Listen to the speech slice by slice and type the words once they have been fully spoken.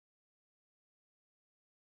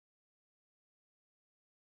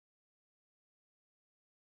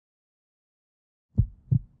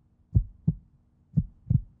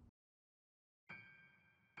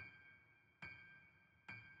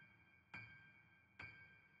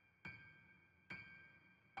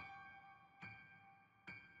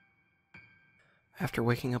After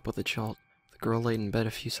waking up with a jolt, the girl laid in bed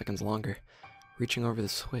a few seconds longer, reaching over the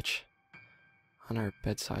switch on her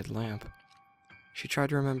bedside lamp. She tried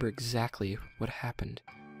to remember exactly what happened,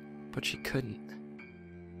 but she couldn't.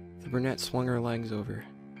 The brunette swung her legs over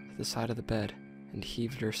to the side of the bed and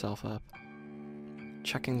heaved herself up.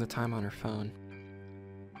 Checking the time on her phone,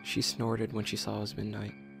 she snorted when she saw it was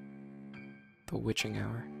midnight, the witching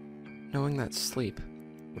hour. Knowing that sleep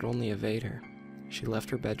would only evade her, she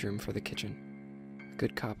left her bedroom for the kitchen, a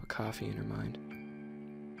good cup of coffee in her mind.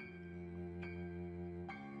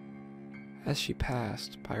 As she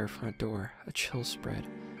passed by her front door, a chill spread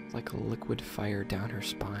like a liquid fire down her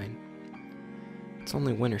spine. It's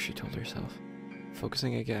only winter, she told herself,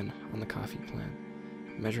 focusing again on the coffee plant.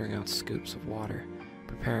 Measuring out scoops of water,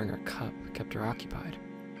 preparing her cup kept her occupied.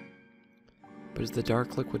 But as the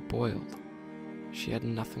dark liquid boiled, she had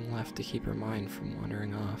nothing left to keep her mind from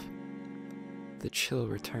wandering off. The chill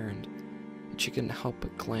returned, and she couldn't help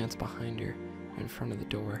but glance behind her in front of the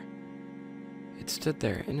door. It stood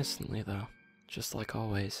there innocently, though, just like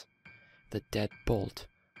always. The dead bolt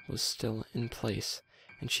was still in place,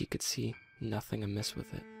 and she could see nothing amiss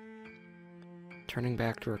with it. Turning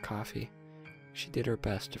back to her coffee, she did her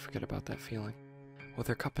best to forget about that feeling. With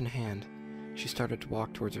her cup in hand, she started to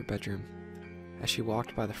walk towards her bedroom. As she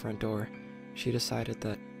walked by the front door, she decided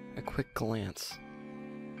that a quick glance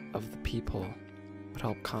of the peephole would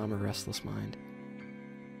help calm her restless mind.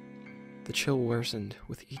 The chill worsened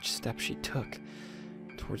with each step she took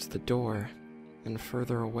towards the door and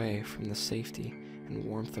further away from the safety and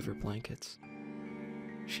warmth of her blankets.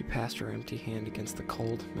 She passed her empty hand against the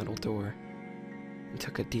cold metal door and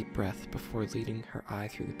took a deep breath before leading her eye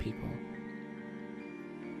through the peephole.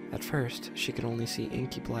 At first, she could only see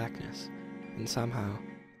inky blackness, and somehow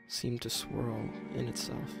seemed to swirl in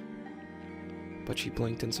itself. But she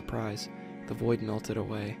blinked in surprise. The void melted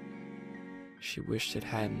away. She wished it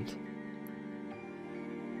hadn't.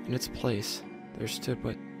 In its place, there stood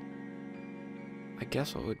what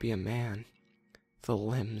would be a man. The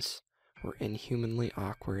limbs were inhumanly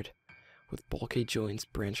awkward, with bulky joints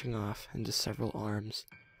branching off into several arms,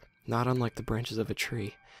 not unlike the branches of a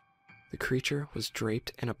tree. The creature was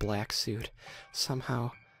draped in a black suit,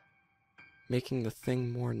 somehow making the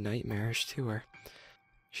thing more nightmarish to her.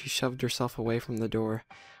 She shoved herself away from the door,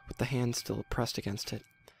 with the hand still pressed against it.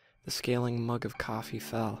 The scaling mug of coffee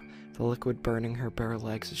fell, the liquid burning her bare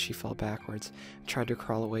legs as she fell backwards and tried to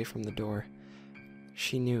crawl away from the door.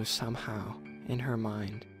 She knew somehow, in her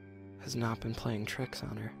mind, has not been playing tricks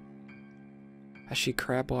on her. As she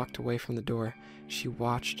crab-walked away from the door, she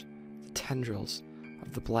watched the tendrils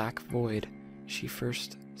of the black void she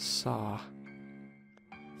first saw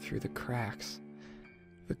through the cracks.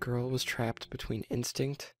 The girl was trapped between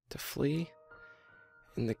instinct to flee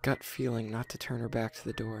and the gut feeling not to turn her back to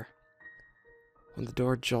the door. When the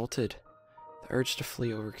door jolted, the urge to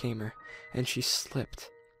flee overcame her, and she slipped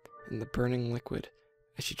in the burning liquid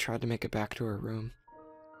as she tried to make it back to her room.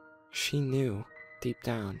 She knew, deep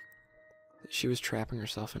down, that she was trapping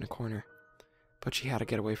herself in a corner, but she had to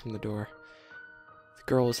get away from the door. The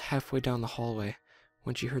girl was halfway down the hallway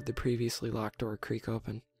when she heard the previously locked door creak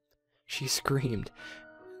open. She screamed,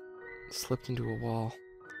 slipped into a wall,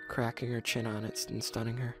 cracking her chin on it and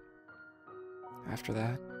stunning her. After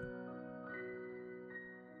that,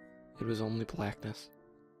 it was only blackness.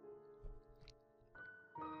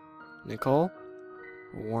 "Nicole?"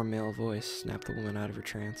 A warm male voice snapped the woman out of her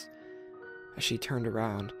trance. As she turned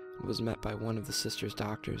around and was met by one of the sister's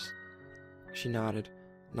doctors, she nodded,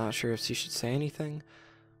 not sure if she should say anything,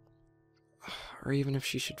 or even if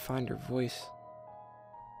she should find her voice.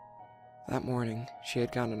 That morning, she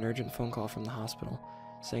had gotten an urgent phone call from the hospital,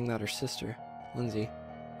 saying that her sister, Lindsay,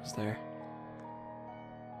 was there.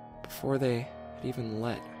 Before they had even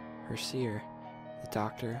let her see her, the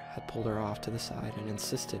doctor had pulled her off to the side and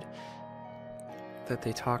insisted that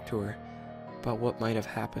they talk to her about what might have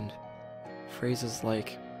happened. Phrases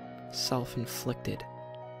like self-inflicted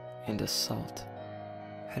and assault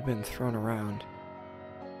had been thrown around.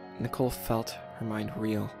 Nicole felt her mind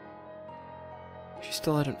reel. She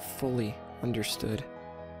still hadn't fully understood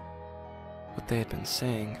what they had been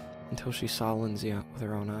saying until she saw Lindsay with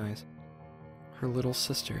her own eyes. Her little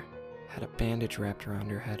sister had a bandage wrapped around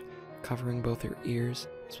her head, covering both her ears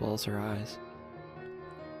as well as her eyes.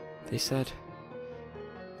 They said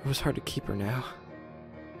it was hard to keep her now.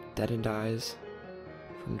 Deadened eyes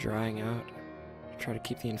from drying out to try to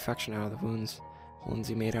keep the infection out of the wounds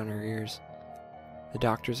Lindsay made on her ears. The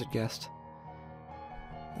doctors had guessed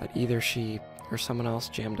that either she or someone else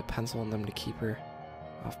jammed a pencil in them to keep her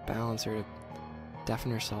off balance or to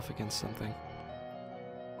deafen herself against something.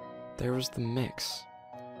 There was the mix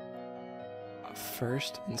of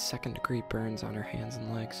first and second degree burns on her hands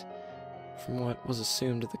and legs from what was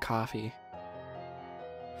assumed the coffee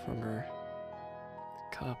from her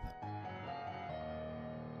cup.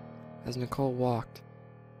 As Nicole walked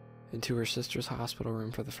into her sister's hospital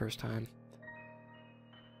room for the first time,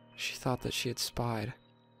 she thought that she had spied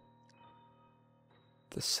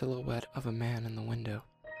the silhouette of a man in the window.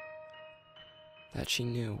 That she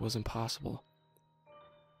knew was impossible,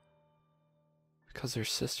 because her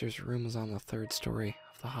sister's room was on the 3rd story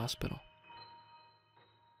of the hospital.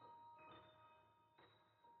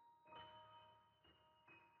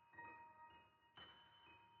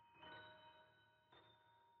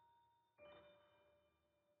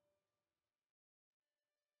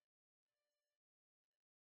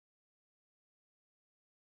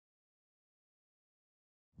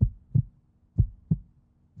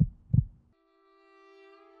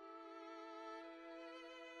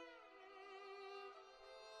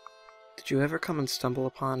 Did you ever come and stumble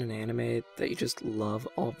upon an anime that you just love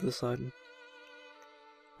all of a sudden?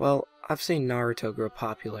 Well, I've seen Naruto grow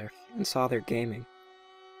popular and saw their gaming,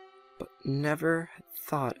 but never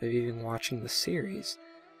thought of even watching the series.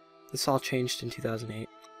 This all changed in 2008.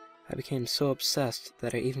 I became so obsessed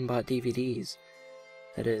that I even bought DVDs.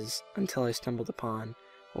 That is, until I stumbled upon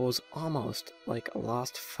what was almost like a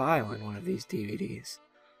lost file in one of these DVDs.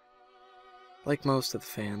 Like most of the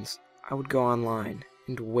fans, I would go online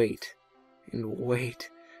and wait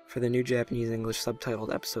for the new Japanese-English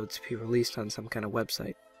subtitled episodes to be released on some kind of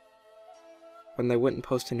website. When they wouldn't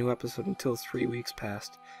post a new episode until 3 weeks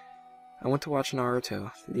passed, I went to watch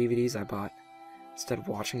Naruto, the DVDs I bought, instead of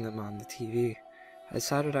watching them on the TV. I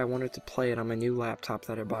decided I wanted to play it on my new laptop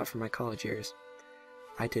that I bought for my college years.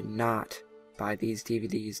 I did not buy these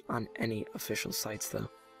DVDs on any official sites though.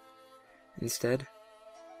 Instead,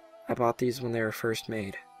 I bought these when they were first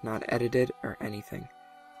made, not edited or anything.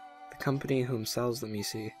 The company whom sells them, you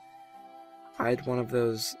see, I had one of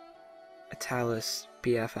those Italis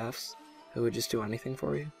BFFs who would just do anything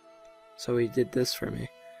for you, so he did this for me.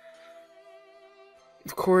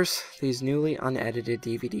 Of course, these newly unedited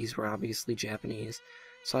DVDs were obviously Japanese,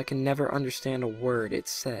 so I can never understand a word it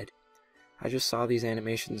said. I just saw these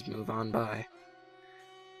animations move on by.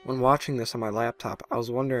 When watching this on my laptop, I was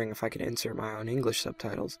wondering if I could insert my own English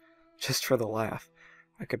subtitles, just for the laugh.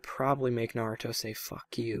 I could probably make Naruto say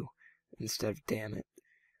 "fuck you" instead of "damn it."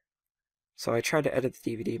 So I tried to edit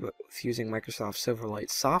the DVD, but with using Microsoft Silverlight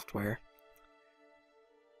software,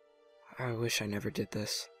 I wish I never did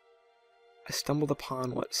this. I stumbled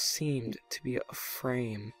upon what seemed to be a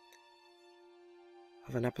frame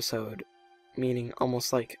of an episode, meaning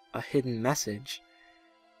almost like a hidden message.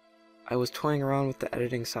 I was toying around with the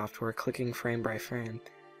editing software, clicking frame by frame.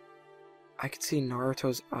 I could see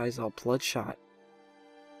Naruto's eyes all bloodshot,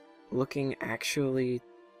 looking actually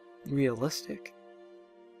realistic.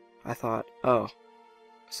 I thought, oh,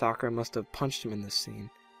 Sakura must have punched him in this scene.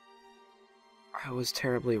 I was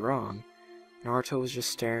terribly wrong. Naruto was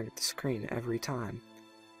just staring at the screen every time.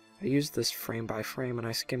 I used this frame by frame and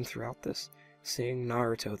I skimmed throughout this, seeing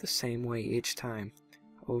Naruto the same way each time,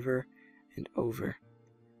 over and over,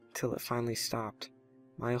 till it finally stopped.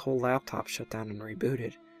 My whole laptop shut down and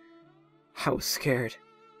rebooted. I was scared,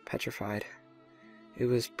 petrified. It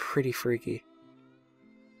was pretty freaky.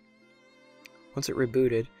 Once it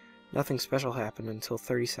rebooted, nothing special happened until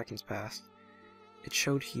 30 seconds passed. It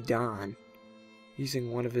showed Hidan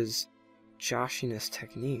using one of his joshiness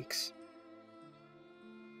techniques.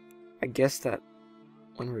 I guess that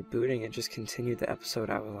when rebooting it just continued the episode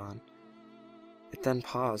I was on. It then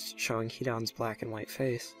paused, showing Hidan's black and white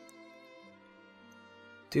face.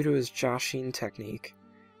 Due to his Joshin technique,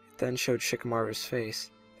 it then showed Shikamaru's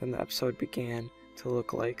face. Then the episode began to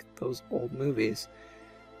look like those old movies,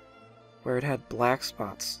 where it had black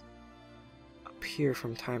spots appear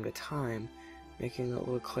from time to time, making it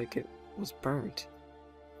look like it was burnt.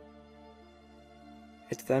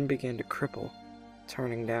 It then began to cripple,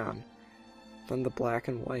 turning down. Then the black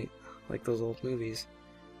and white, like those old movies.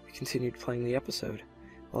 I continued playing the episode,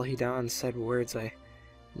 while Hidan said words I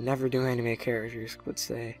never knew anime characters would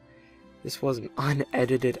say. This was an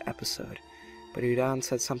unedited episode, but Hidan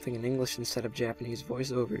said something in English instead of Japanese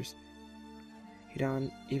voiceovers.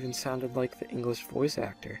 Hidan even sounded like the English voice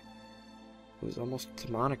actor. It was almost a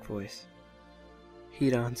demonic voice.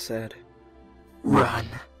 Hidan said, "Run,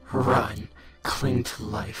 run, cling to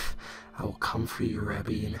life. I will come for you,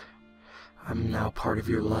 Rabin. I'm now part of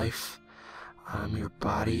your life. I'm your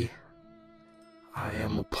body. I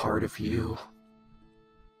am a part of you."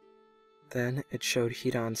 Then it showed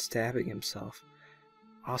Hidan stabbing himself.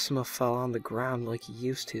 Asuma fell on the ground like he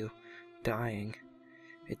used to, dying.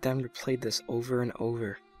 It then replayed this over and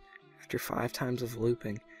over. After 5 times of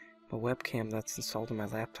looping, my webcam that's installed on my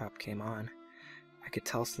laptop came on. I could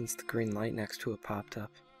tell since the green light next to it popped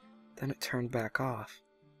up. Then it turned back off.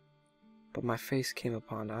 But my face came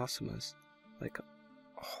upon Asuma's, like a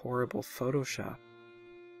horrible Photoshop.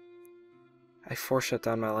 I force shut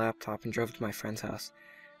down my laptop and drove to my friend's house.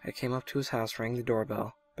 I came up to his house, rang the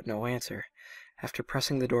doorbell, but no answer. After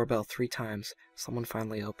pressing the doorbell 3 times, someone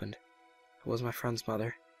finally opened. It was my friend's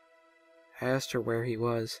mother. I asked her where he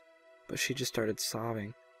was, but she just started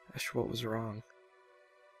sobbing, asked her what was wrong.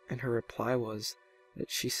 And her reply was that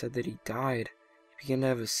she said that he died. He began to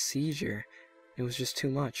have a seizure. It was just too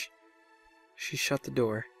much. She shut the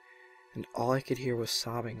door, and all I could hear was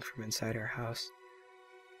sobbing from inside our house.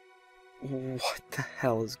 What the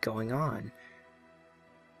hell is going on?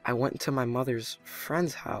 I went to my mother's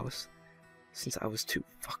friend's house, since I was too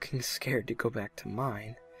fucking scared to go back to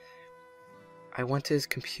mine. I went to his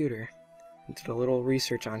computer and did a little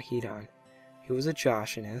research on Hidan. He was a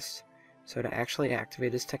Joshinist, so to actually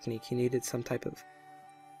activate his technique he needed some type of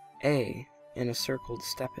A in a circle to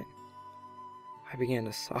step in. I began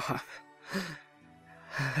to sob.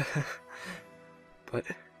 But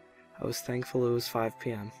I was thankful it was 5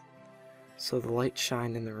 p.m. so the light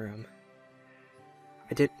shined in the room.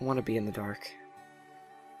 I didn't want to be in the dark.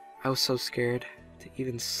 I was so scared to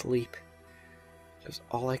even sleep, because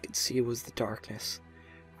all I could see was the darkness.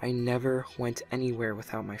 I never went anywhere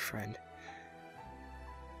without my friend.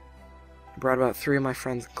 I brought about 3 of my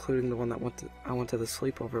friends, including the one that I went to the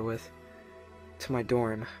sleepover with, to my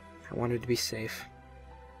dorm. I wanted to be safe.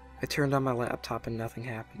 I turned on my laptop and nothing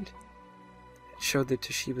happened. It showed the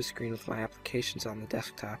Toshiba screen with my applications on the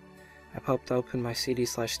desktop. I popped open my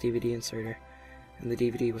CD/DVD inserter, and the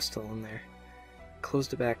DVD was still in there. I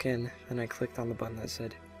closed it back in, then I clicked on the button that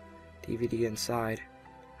said DVD inside.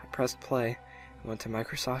 I pressed play and went to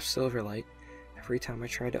Microsoft Silverlight. Every time I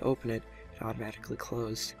tried to open it, it automatically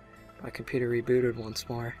closed. My computer rebooted once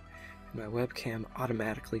more, and my webcam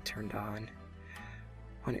automatically turned on.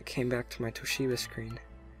 When it came back to my Toshiba screen,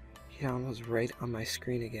 Hidan was right on my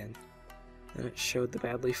screen again. Then it showed the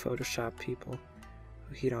badly photoshopped people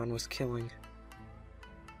who Hidan was killing,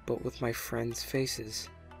 but with my friends' faces.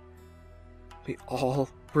 We all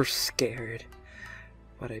were scared,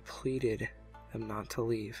 but I pleaded them not to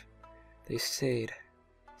leave. They stayed,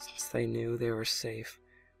 since they knew they were safe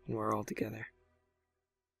when we were all together.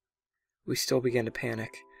 We still began to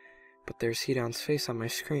panic, but there's Hidan's face on my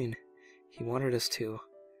screen. He wanted us to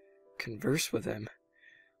converse with him.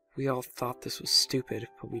 We all thought this was stupid,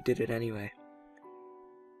 but we did it anyway.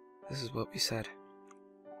 This is what we said.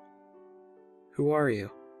 Who are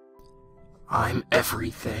you? I'm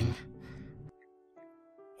everything.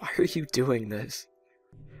 Why are you doing this?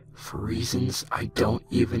 For reasons I don't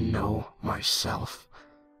even know myself.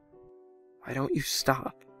 Why don't you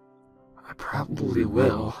stop? I probably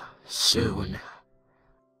will, soon.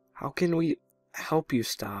 How can we help you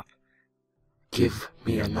stop? Give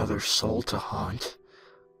me another soul to haunt.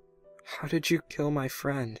 How did you kill my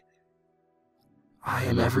friend? I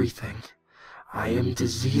am everything. I am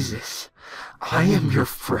diseases. I am your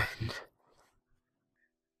friend.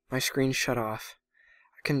 My screen shut off.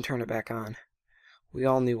 I couldn't turn it back on. We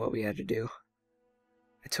all knew what we had to do.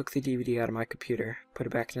 I took the DVD out of my computer, put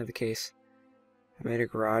it back into the case. I made a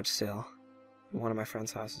garage sale in one of my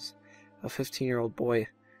friend's houses. A 15-year-old boy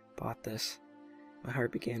bought this. My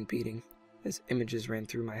heart began beating as images ran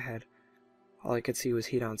through my head. All I could see was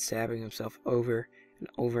Hidan stabbing himself over and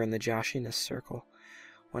over in the Joshiness circle.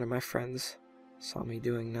 One of my friends saw me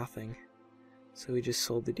doing nothing, so he just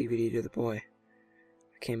sold the DVD to the boy.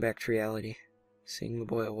 I came back to reality, seeing the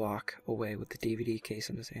boy walk away with the DVD case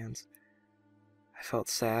in his hands. I felt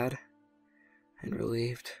sad and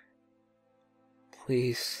relieved.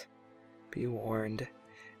 Please, be warned.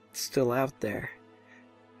 It's still out there.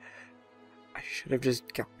 I should have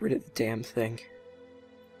just got rid of the damn thing.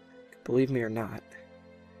 Believe me or not.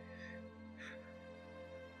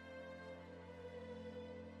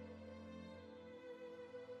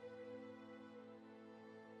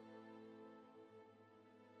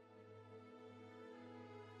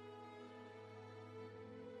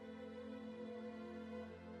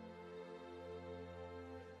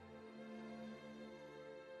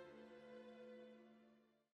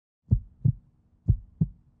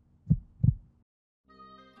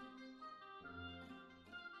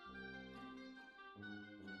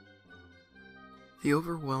 The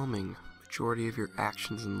overwhelming majority of your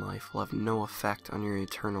actions in life will have no effect on your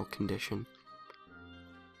eternal condition.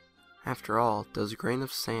 After all, does a grain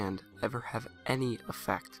of sand ever have any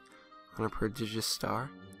effect on a prodigious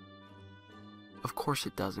star? Of course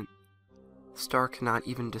it doesn't. The star cannot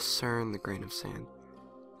even discern the grain of sand.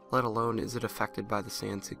 let alone is it affected by the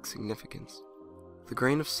sand's significance. The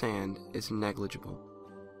grain of sand is negligible,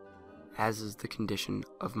 as is the condition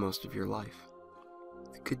of most of your life.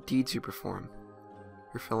 The good deeds you perform,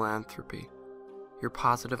 your philanthropy, your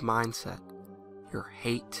positive mindset, your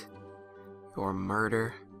hate, your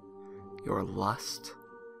murder, your lust,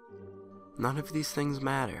 none of these things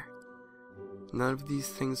matter. None of these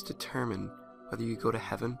things determine whether you go to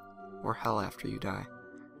heaven or hell after you die.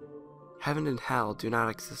 Heaven and hell do not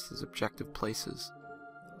exist as objective places.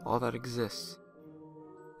 All that exists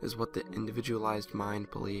is what the individualized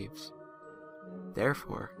mind believes.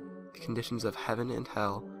 Therefore, the conditions of heaven and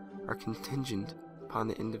hell are contingent upon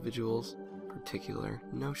the individual's particular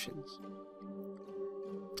notions.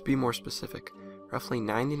 To be more specific, roughly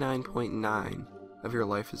 99.9% of your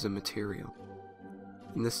life is immaterial,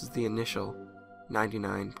 and this is the initial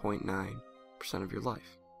 99.9% of your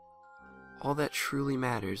life. All that truly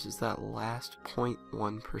matters is that last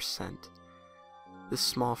 0.1%. This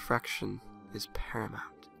small fraction is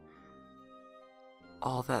paramount.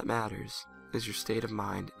 All that matters is your state of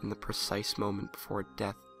mind in the precise moment before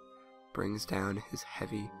death brings down his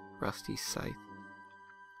heavy, rusty scythe.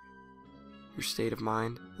 Your state of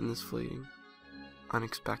mind in this fleeting,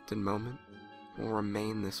 unexpected moment will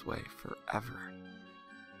remain this way forever.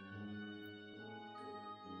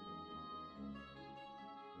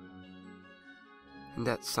 And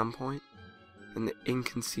at some point, in the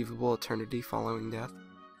inconceivable eternity following death,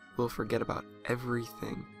 you will forget about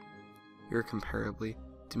everything irrecomparably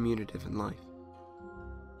diminutive in life.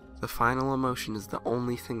 The final emotion is the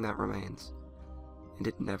only thing that remains, and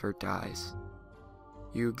it never dies.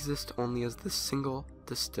 You exist only as the single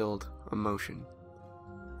distilled emotion,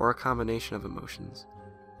 or a combination of emotions,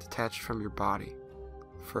 detached from your body,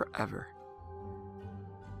 forever.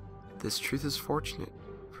 This truth is fortunate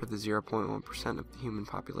for the 0.1% of the human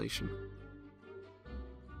population,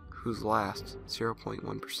 whose last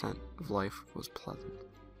 0.1% of life was pleasant.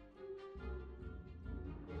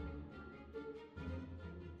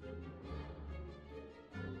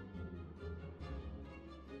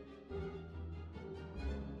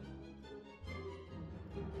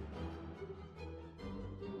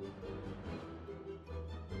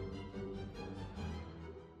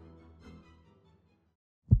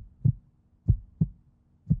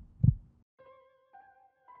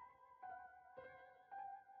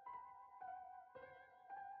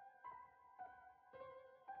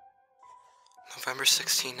 November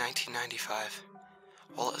 16, 1995.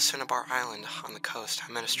 While at Cinnabar Island on the coast,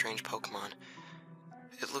 I met a strange Pokemon.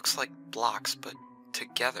 It looks like blocks, but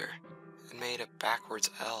together, it made a backwards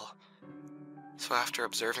L. So after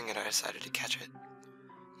observing it, I decided to catch it.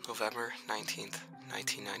 November 19th,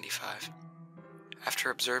 1995. After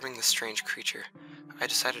observing this strange creature, I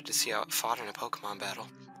decided to see how it fought in a Pokemon battle.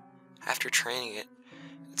 After training it,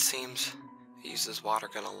 it seems it uses water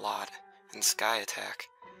gun a lot and sky attack.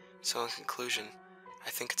 So in conclusion,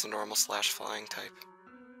 I think it's a normal / flying type.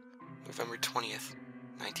 November 20th,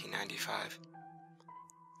 1995.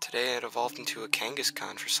 Today it evolved into a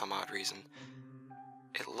Kangaskhan for some odd reason.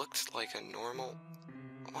 It looked like a normal...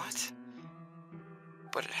 what?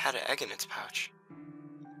 But it had an egg in its pouch.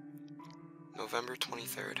 November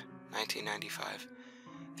 23rd, 1995.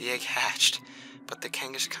 The egg hatched, but the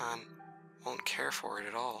Kangaskhan won't care for it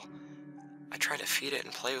at all. I try to feed it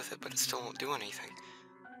and play with it, but it still won't do anything.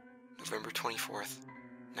 November 24th,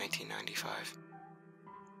 1995.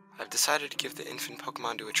 I've decided to give the infant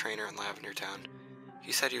Pokemon to a trainer in Lavender Town.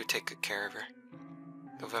 He said he would take good care of her.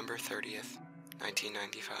 November 30th,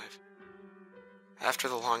 1995. After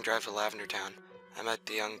the long drive to Lavender Town, I met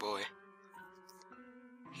the young boy.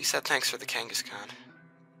 He said thanks for the Kangaskhan.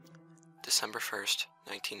 December 1st,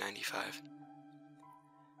 1995.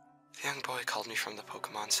 The young boy called me from the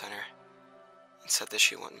Pokemon Center and said that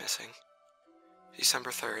she went missing. December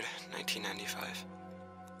 3rd, 1995.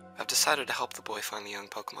 I've decided to help the boy find the young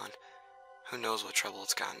Pokemon. Who knows what trouble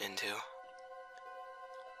it's gotten into.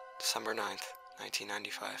 December 9th,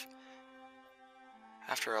 1995.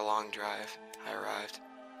 After a long drive, I arrived.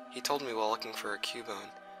 He told me while looking for a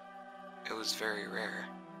Cubone, it was very rare,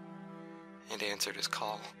 and answered his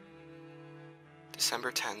call.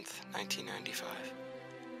 December 10th, 1995.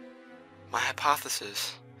 My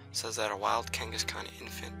hypothesis says that a wild Kangaskhan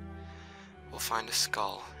infant will find a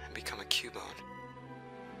skull and become a Cubone.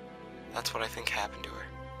 That's what I think happened to her.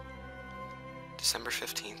 December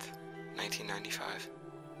 15th, 1995.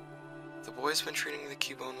 The boy's been treating the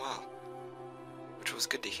Cubone well, which was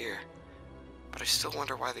good to hear, but I still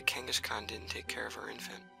wonder why the Kangaskhan didn't take care of her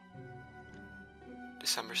infant.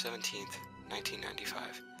 December 17th,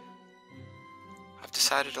 1995. I've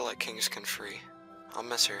decided to let Kangaskhan free. I'll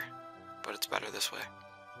miss her, but it's better this way.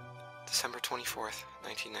 December 24th,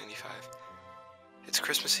 1995. It's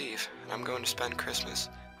Christmas Eve, and I'm going to spend Christmas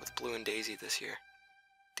with Blue and Daisy this year.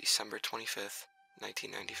 December 25th,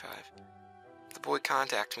 1995. The boy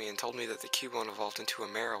contacted me and told me that the Cubone evolved into a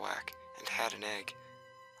Marowak and had an egg.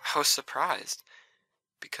 I was surprised,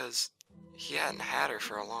 because he hadn't had her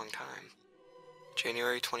for a long time.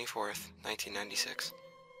 January 24th, 1996.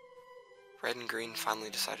 Red and Green finally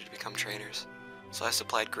decided to become trainers, so I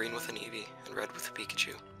supplied Green with an Eevee and Red with a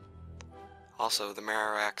Pikachu. Also, the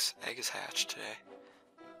Marowak's egg is hatched today.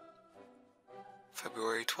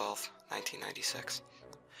 February 12th, 1996.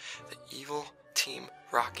 The evil Team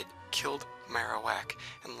Rocket killed Marowak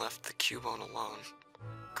and left the Cubone alone.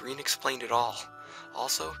 Green explained it all.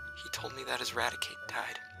 Also, he told me that his Raticate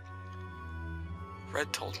died.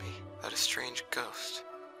 Red told me that a strange ghost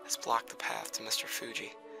has blocked the path to Mr.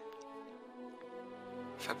 Fuji.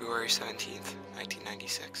 February 17th,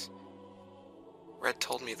 1996. Red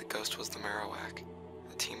told me the ghost was the Marowak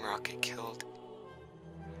that Team Rocket killed.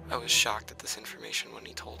 I was shocked at this information when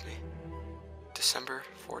he told me. December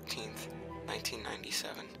 14th,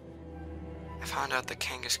 1997. I found out that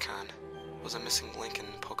Kangaskhan was a missing link in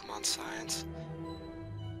Pokemon science,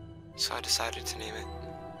 so I decided to name it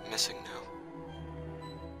Missing Now.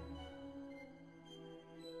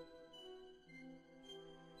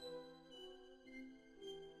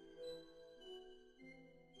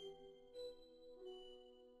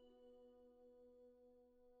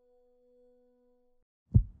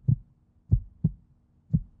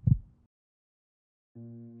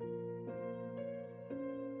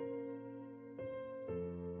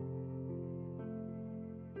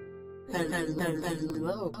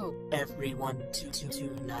 Hello, everyone.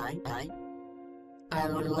 Tonight, I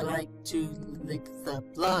would like to lick the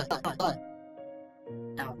blood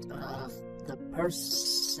out of the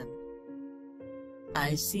person.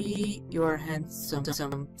 I see your handsome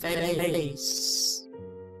face.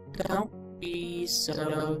 Don't be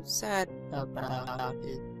so sad about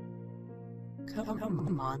it.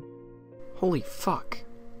 Come on. Holy fuck.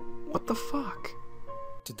 What the fuck?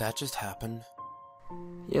 Did that just happen?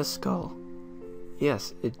 Yes, Skull.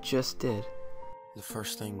 Yes, it just did. The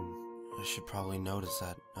first thing I should probably note is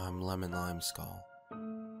that I'm Lemon Lime Skull.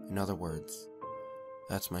 In other words,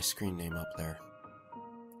 that's my screen name up there.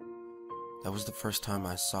 That was the first time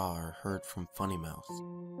I saw or heard from Funnymouth,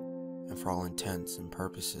 and for all intents and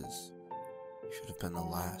purposes, should have been the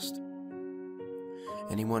last.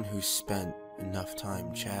 Anyone who's spent enough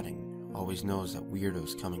time chatting always knows that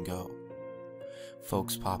weirdos come and go.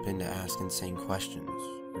 Folks pop in to ask insane questions,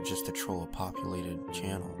 or just to troll a populated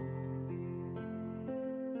channel.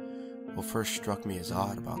 What first struck me as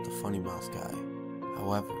odd about the Funnymouth guy,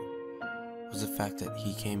 however, was the fact that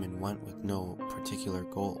he came and went with no particular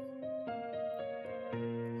goal.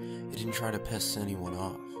 He didn't try to piss anyone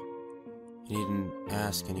off. He didn't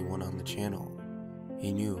ask anyone on the channel.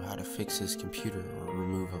 He knew how to fix his computer or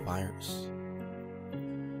remove a virus.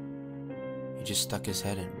 He just stuck his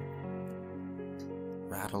head in,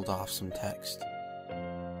 rattled off some text,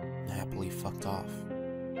 and happily fucked off.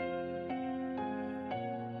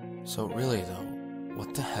 So really though,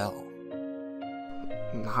 what the hell?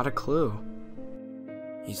 Not a clue.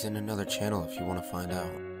 He's in another channel if you want to find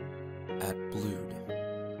out. At Blued.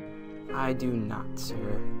 I do not,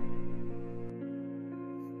 sir.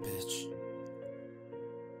 Bitch.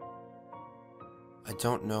 I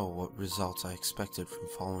don't know what results I expected from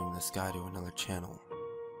following this guy to another channel.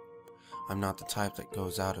 I'm not the type that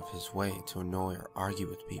goes out of his way to annoy or argue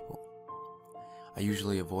with people. I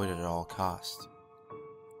usually avoid it at all costs.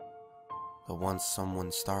 But once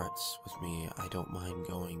someone starts with me, I don't mind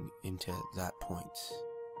going into that point.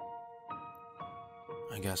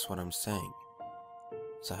 I guess what I'm saying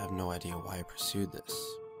is I have no idea why I pursued this.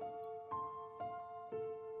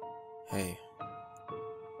 Hey,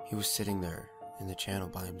 he was sitting there in the channel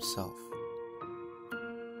by himself.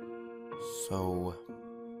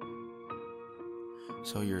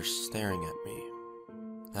 So you're staring at me.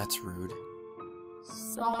 That's rude.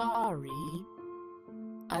 Sorry.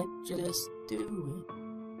 I just do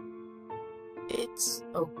it. It's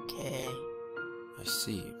okay. I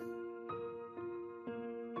see.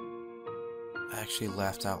 I actually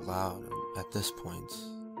laughed out loud, and at this point,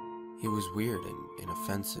 he was weird and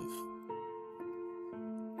offensive.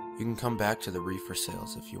 You can come back to the reefer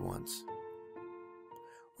sales if you want.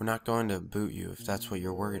 We're not going to boot you if that's what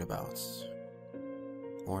you're worried about.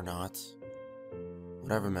 Or not.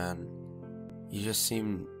 Whatever, man. You just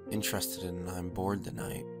seem interested and I'm bored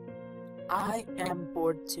tonight. I am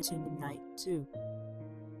bored tonight too.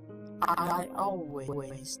 I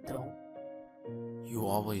always don't. You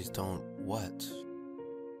always don't what?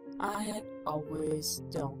 I always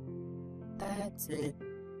don't That's it.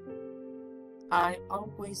 I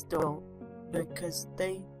always don't because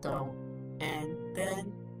they don't, and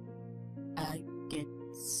then I get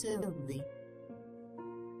silly.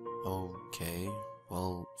 Okay,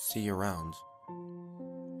 well, see you around.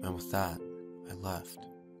 And with that, I left.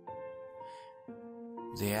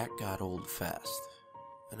 The act got old fast,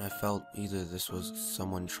 and I felt either this was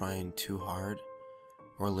someone trying too hard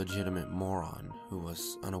or a legitimate moron who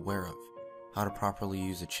was unaware of how to properly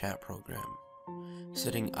use a chat program.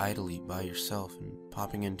 Sitting idly by yourself and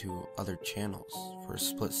popping into other channels for a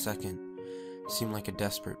split second seemed like a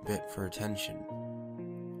desperate bit for attention.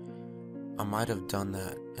 I might have done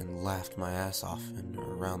that and laughed my ass off in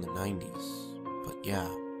around the 90s, but yeah,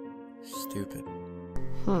 stupid.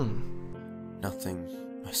 Nothing.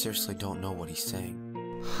 I seriously don't know what he's saying.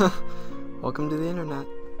 Welcome to the internet.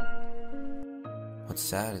 What's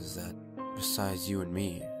sad is that, besides you and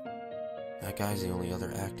me, that guy's the only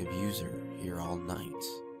other active user here all night.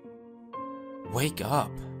 Wake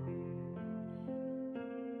up!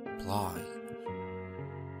 Blah.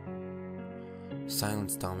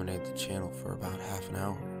 Silence dominated the channel for about half an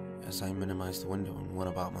hour as I minimized the window and went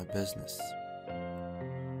about my business.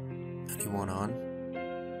 Anyone on?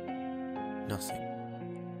 Nothing.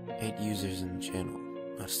 8 users in the channel,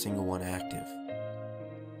 not a single one active.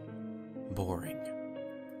 Boring.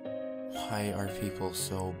 Why are people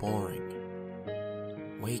so boring?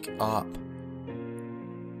 Wake up!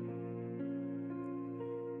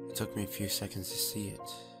 It took me a few seconds to see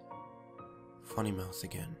it. Funny mouth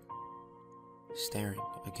again. Staring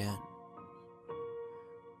again.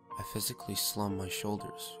 I physically slumped my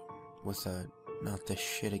shoulders with a not this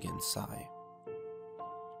shit again sigh.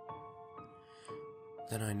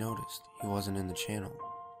 Then I noticed he wasn't in the channel.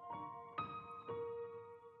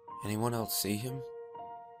 Anyone else see him?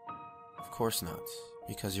 Of course not,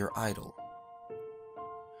 because you're idle.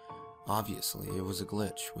 Obviously, it was a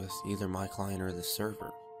glitch with either my client or the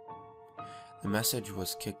server. The message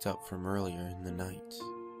was kicked up from earlier in the night.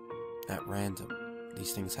 At random,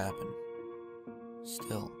 these things happen.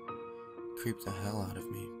 Still, it creeped the hell out of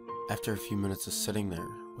me. After a few minutes of sitting there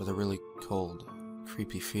with a really cold,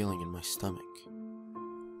 creepy feeling in my stomach,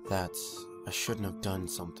 that I shouldn't have done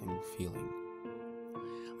something feeling,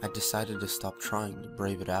 I decided to stop trying to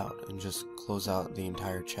brave it out and just close out the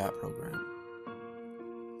entire chat program.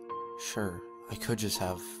 Sure, I could just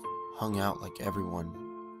have hung out like everyone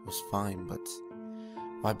was fine, but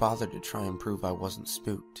why bother to try and prove I wasn't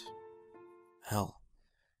spooked? Hell,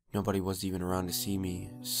 nobody was even around to see me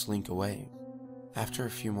slink away. After a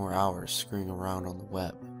few more hours screwing around on the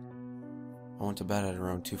web, I went to bed at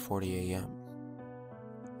around 2:40 a.m.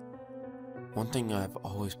 One thing I've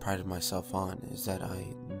always prided myself on is that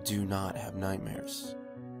I do not have nightmares.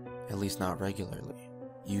 At least not regularly.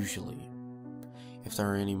 Usually. If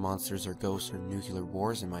there are any monsters or ghosts or nuclear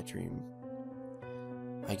wars in my dream,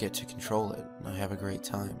 I get to control it and I have a great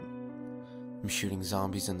time. I'm shooting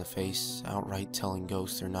zombies in the face, outright telling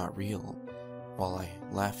ghosts they're not real, while I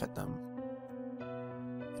laugh at them.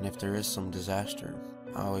 And if there is some disaster,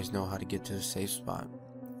 I always know how to get to the safe spot,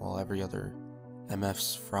 while every other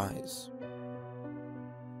MF's fries.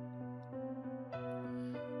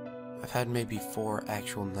 I've had maybe 4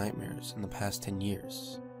 actual nightmares in the past 10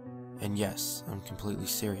 years. And yes, I'm completely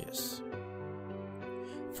serious.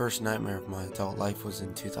 First nightmare of my adult life was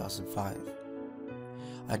in 2005.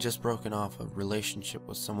 I'd just broken off a relationship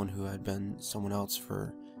with someone who had been someone else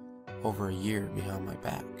for over a year behind my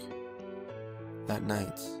back. That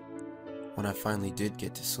night, when I finally did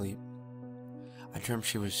get to sleep, I dreamt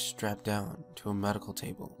she was strapped down to a medical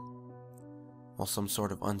table, while some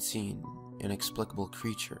sort of unseen, inexplicable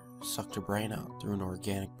creature sucked her brain out through an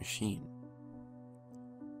organic machine.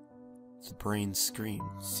 The brain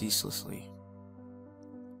screamed ceaselessly.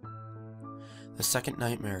 The second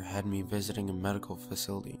nightmare had me visiting a medical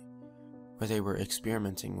facility where they were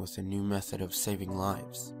experimenting with a new method of saving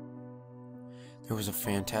lives. There was a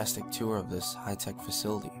fantastic tour of this high-tech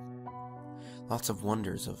facility. Lots of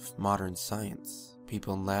wonders of modern science,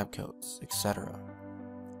 people in lab coats, etc.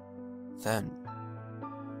 Then,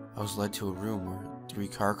 I was led to a room where 3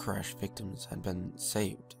 car crash victims had been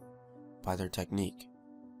saved by their technique.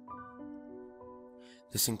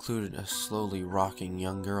 This included a slowly rocking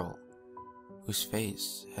young girl whose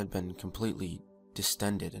face had been completely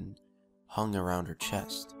distended and hung around her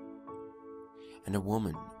chest, and a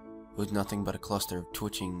woman with nothing but a cluster of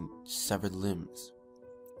twitching, severed limbs,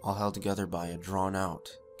 all held together by a drawn-out,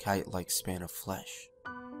 kite-like span of flesh.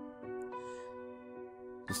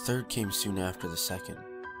 The third came soon after the second.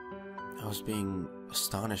 I was being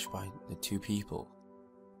astonished by the 2 people.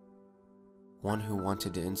 One who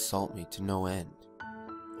wanted to insult me to no end,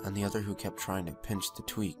 and the other who kept trying to pinch to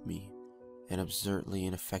tweak me in absurdly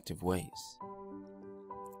ineffective ways.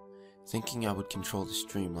 Thinking I would control the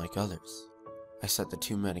stream like others, I set the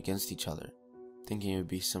two men against each other, thinking it would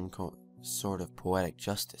be some sort of poetic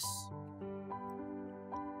justice.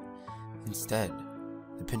 Instead,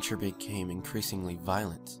 the pincher became increasingly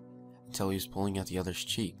violent until he was pulling at the other's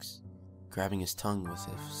cheeks, grabbing his tongue with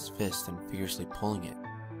his fist and fiercely pulling it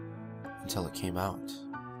until it came out.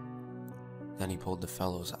 Then he pulled the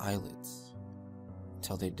fellow's eyelids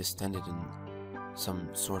until they distended in some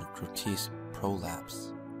sort of grotesque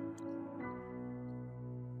prolapse.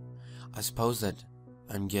 I suppose that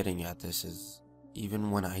I'm getting at this is,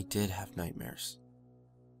 even when I did have nightmares,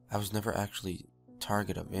 I was never actually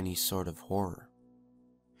target of any sort of horror.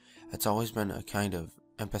 It's always been a kind of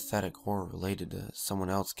empathetic horror related to someone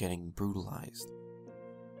else getting brutalized.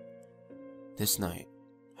 This night,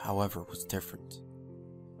 however, was different.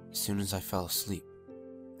 As soon as I fell asleep,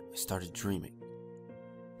 I started dreaming.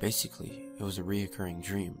 Basically, it was a reoccurring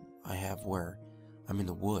dream I have where I'm in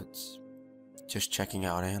the woods, just checking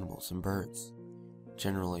out animals and birds,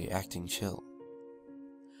 generally acting chill.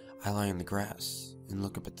 I lie in the grass and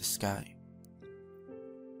look up at the sky.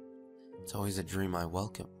 It's always a dream I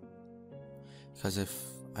welcome, because if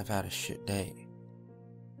I've had a shit day,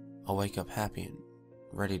 I'll wake up happy and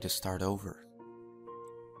ready to start over.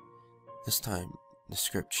 This time, the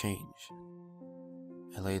script changed.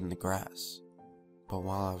 I laid in the grass, but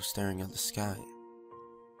while I was staring at the sky,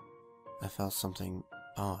 I felt something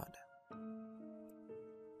odd.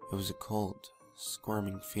 It was a cold,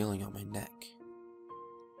 squirming feeling on my neck.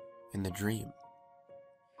 In the dream,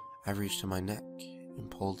 I reached to my neck and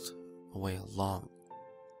pulled away a long,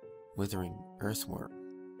 withering earthworm.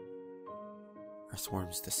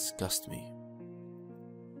 Earthworms disgust me.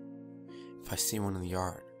 If I see one in the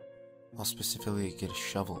yard, I'll specifically get a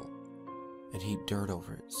shovel and heap dirt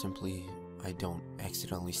over it, simply I don't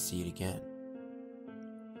accidentally see it again.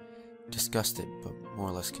 Disgusted, but more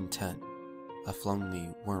or less content, I flung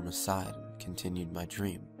the worm aside and continued my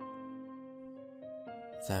dream.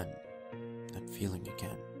 Then, that feeling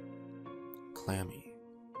again, clammy,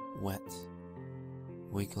 wet,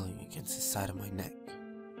 wiggling against the side of my neck.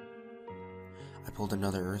 I pulled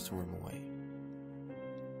another earthworm away.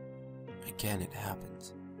 Again it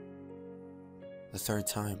happened. The third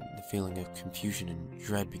time, the feeling of confusion and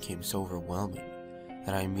dread became so overwhelming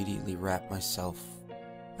that I immediately wrapped myself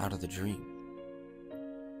out of the dream.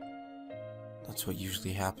 That's what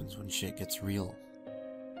usually happens when shit gets real.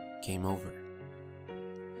 Game over.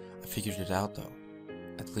 I figured it out though.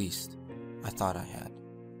 At least, I thought I had.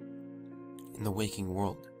 In the waking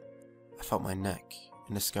world, I felt my neck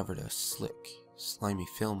and discovered a slick, slimy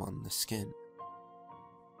film on the skin.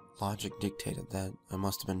 Logic dictated that I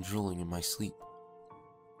must have been drooling in my sleep.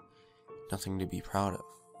 Nothing to be proud of,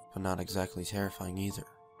 but not exactly terrifying either.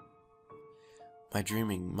 My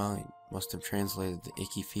dreaming mind must have translated the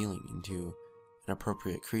icky feeling into an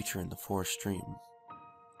appropriate creature in the forest stream.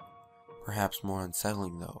 Perhaps more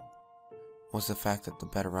unsettling, though, was the fact that the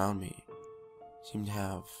bed around me seemed to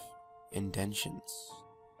have indentions.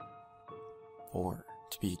 Or,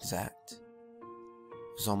 to be exact,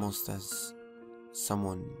 it was almost as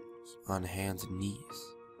someone on hands and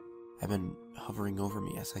knees had been hovering over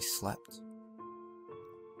me as I slept.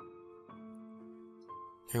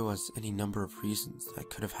 There was any number of reasons that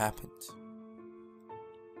could have happened.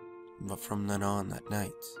 But from then on that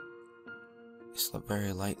night, I slept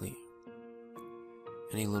very lightly.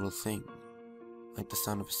 Any little thing, like the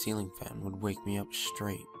sound of a ceiling fan, would wake me up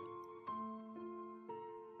straight.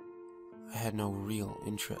 I had no real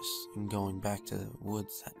interest in going back to the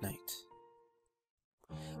woods that night.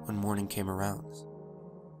 When morning came around,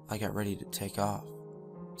 I got ready to take off,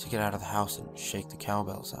 to get out of the house and shake the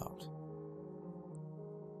cowbells out.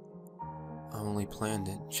 I only planned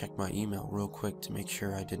to check my email real quick to make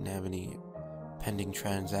sure I didn't have any pending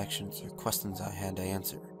transactions or questions I had to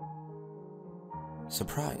answer.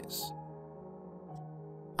 Surprise!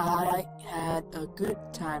 I had a good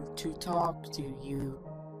time to talk to you.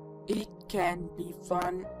 It can be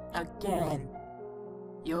fun again.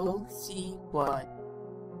 You'll see what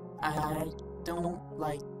I don't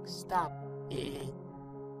like. Stop it.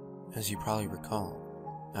 As you probably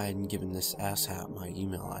recall, I hadn't given this asshat my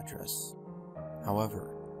email address.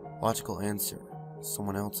 However, logical answer,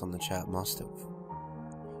 someone else on the chat must have.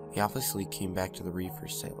 He obviously came back to the reefer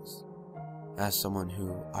sales, as someone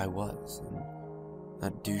who I was, and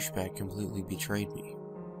that douchebag completely betrayed me,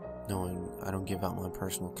 knowing I don't give out my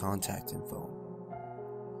personal contact info.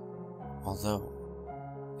 Although,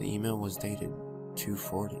 the email was dated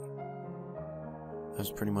 2:40. That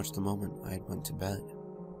was pretty much the moment I had went to bed.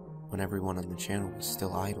 when everyone on the channel was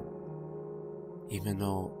still idle. Even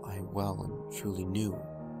though I well and truly knew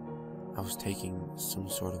I was taking some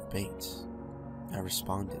sort of bait, I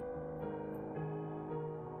responded.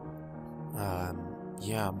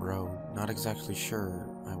 Yeah, bro, not exactly sure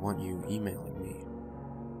I want you emailing me.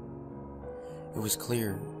 It was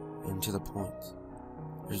clear and to the point.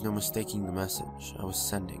 There's no mistaking the message I was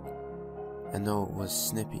sending, and though it was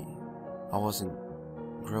snippy, I wasn't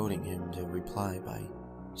goading him to reply by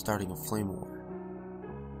starting a flame war.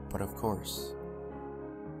 But of course...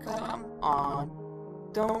 Come on,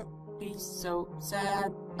 don't be so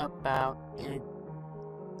sad about it.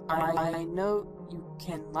 I know you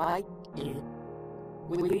can like it.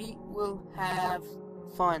 We will have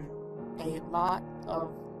fun a lot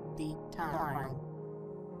of the time.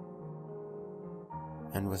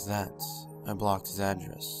 And with that, I blocked his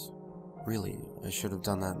address. Really, I should have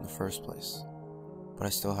done that in the first place. But I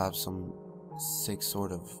still have some sick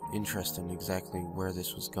sort of interest in exactly where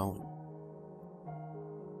this was going.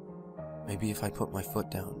 Maybe if I put my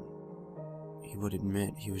foot down, he would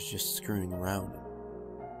admit he was just screwing around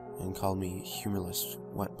and call me humorless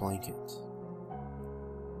wet blanket.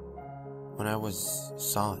 When I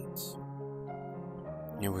saw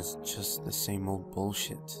it was just the same old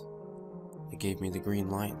bullshit. It gave me the green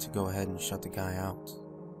light to go ahead and shut the guy out.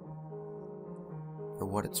 For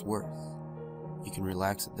what it's worth, you can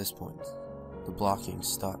relax at this point. The blocking's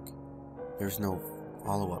stuck. There's no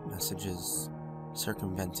follow-up messages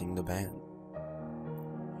circumventing the ban.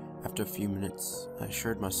 After a few minutes, I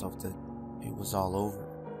assured myself that it was all over,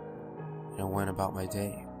 and I went about my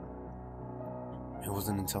day. It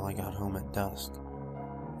wasn't until I got home at dusk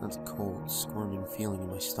that the cold, squirming feeling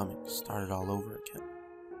in my stomach started all over again,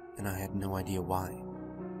 and I had no idea why.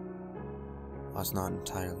 That's not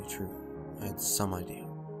entirely true. I had some idea.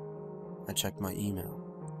 I checked my email.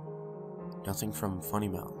 Nothing from Funny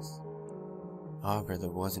Mouth. However,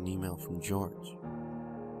 there was an email from George.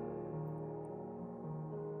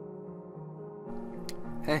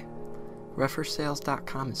 Hey,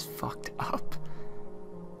 refersales.com is fucked up.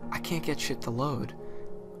 I can't get shit to load.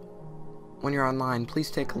 When you're online, please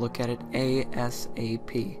take a look at it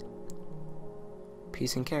ASAP.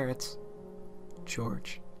 Peace and carrots.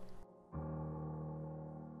 George.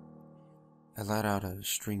 I let out a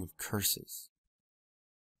string of curses.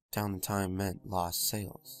 Down the time meant lost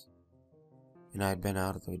sales, and I had been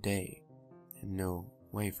out of the day, and no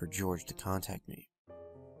way for George to contact me.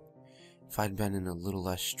 If I'd been in a little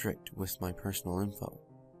less strict with my personal info,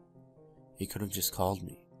 he could have just called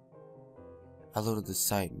me. I loaded the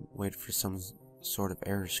site and waited for some sort of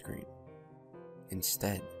error screen.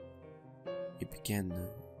 Instead, it began to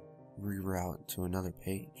reroute to another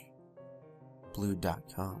page,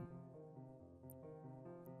 blue.com.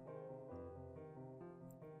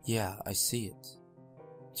 Yeah, I see it.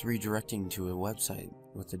 It's redirecting to a website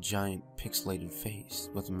with a giant pixelated face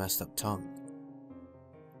with a messed up tongue.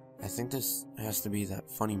 I think this has to be that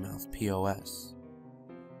Funny Mouth POS.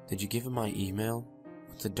 Did you give him my email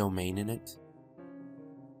with the domain in it?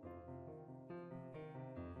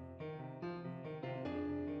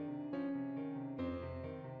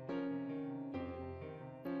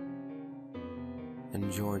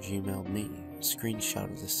 And George emailed me a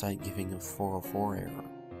screenshot of the site giving a 404 error,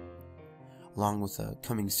 along with a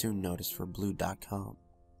coming soon notice for blue.com.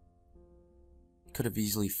 Could have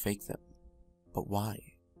easily faked them, but why?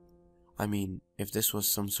 I mean, if this was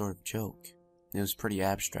some sort of joke, it was pretty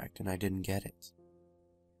abstract and I didn't get it.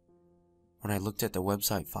 When I looked at the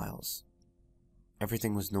website files,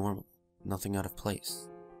 everything was normal, nothing out of place.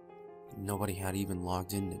 Nobody had even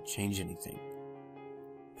logged in to change anything.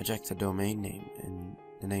 I checked the domain name and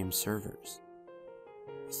the name servers,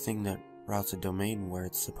 the thing that routes a domain where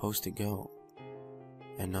it's supposed to go,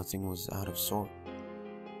 and nothing was out of sort.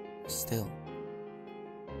 Still,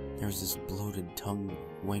 there was this bloated tongue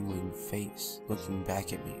wangling face looking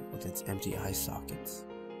back at me with its empty eye sockets.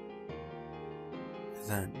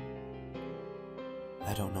 Then,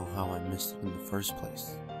 I don't know how I missed it in the first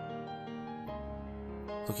place.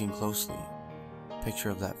 Looking closely, a picture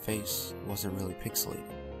of that face wasn't really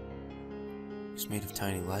pixelated. It was made of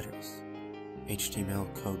tiny letters, HTML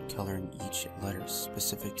code coloring each letter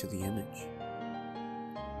specific to the image.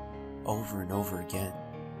 Over and over again,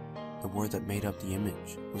 the word that made up the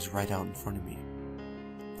image was right out in front of me.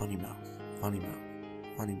 Funny Mouth, Funny Mouth,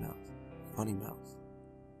 Funny Mouth, Funny Mouth,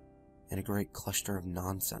 and a great cluster of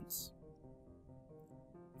nonsense.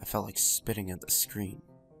 I felt like spitting at the screen.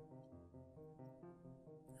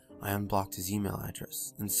 I unblocked his email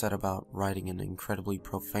address and set about writing an incredibly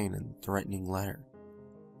profane and threatening letter.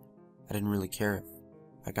 I didn't really care if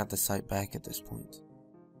I got the site back at this point.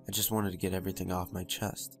 I just wanted to get everything off my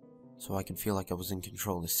chest so I could feel like I was in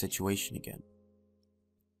control of the situation again.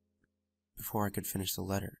 Before I could finish the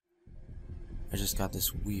letter, I just got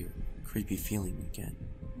this weird, creepy feeling again.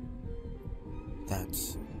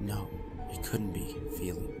 That's, no, it couldn't be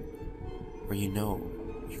feeling. Where you know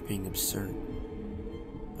you're being absurd,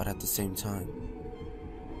 but at the same time,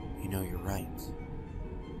 you know you're right.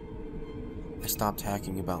 I stopped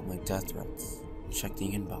hacking about my death threats and checked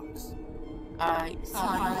the inbox. I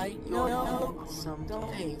see your handsome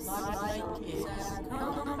face like it's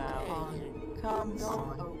come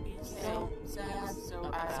on, so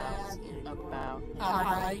about.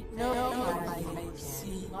 I know I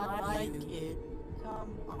see like it.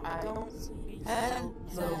 I don't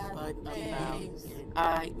hello, but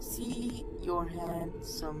I see your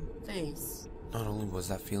handsome face. Not only was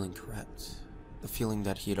that feeling correct, the feeling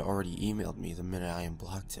that he had already emailed me the minute I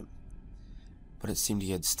unblocked him, but it seemed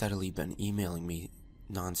he had steadily been emailing me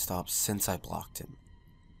non-stop since I blocked him.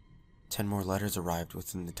 10 more letters arrived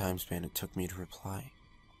within the time span it took me to reply.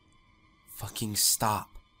 Fucking stop.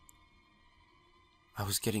 I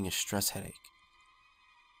was getting a stress headache.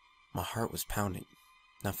 My heart was pounding,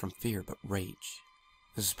 not from fear but rage.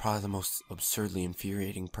 This is probably the most absurdly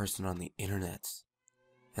infuriating person on the internet,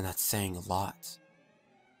 and that's saying a lot.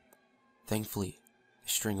 Thankfully, the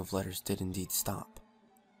string of letters did indeed stop.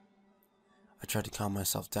 I tried to calm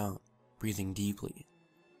myself down, breathing deeply,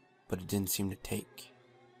 but it didn't seem to take.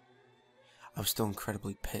 I was still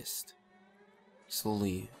incredibly pissed.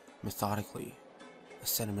 Slowly, methodically, I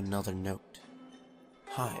sent him another note.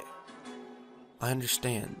 Hi, I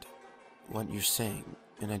understand what you're saying,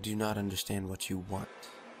 and I do not understand what you want.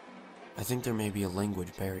 I think there may be a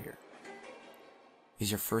language barrier.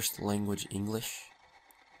 Is your first language English?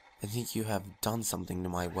 I think you have done something to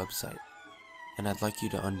my website, and I'd like you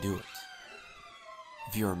to undo it.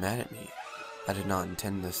 If you are mad at me, I did not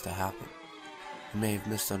intend this to happen. You may have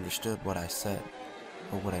misunderstood what I said,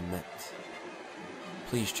 or what I meant.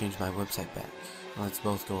 Please change my website back, and let's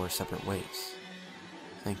both go our separate ways.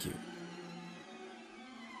 Thank you.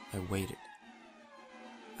 I waited.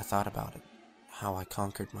 I thought about it, how I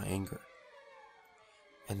conquered my anger,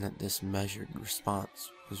 and that this measured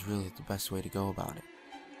response was really the best way to go about it.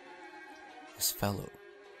 This fellow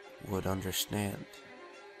would understand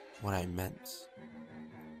what I meant.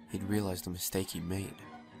 He'd realize the mistake he made.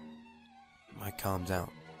 I calmed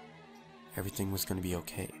down. Everything was going to be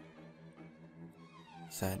okay.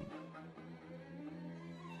 Then,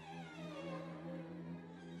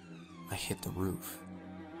 I hit the roof.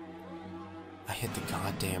 I hit the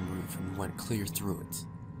goddamn roof and went clear through it.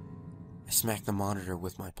 I smacked the monitor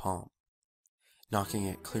with my palm, knocking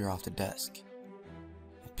it clear off the desk.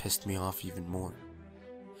 It pissed me off even more,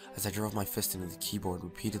 as I drove my fist into the keyboard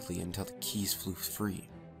repeatedly until the keys flew free.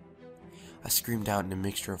 I screamed out in a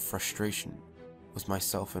mixture of frustration with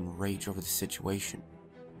myself and rage over the situation,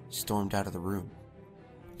 stormed out of the room,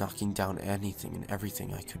 knocking down anything and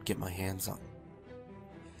everything I could get my hands on.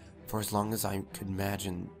 For as long as I could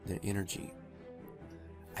imagine the energy,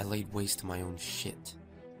 I laid waste to my own shit.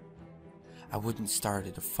 I wouldn't start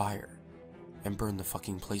a fire and burn the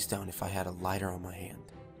fucking place down if I had a lighter on my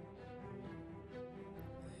hand.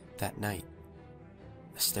 That night,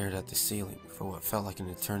 I stared at the ceiling for what felt like an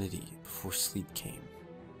eternity before sleep came.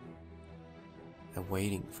 And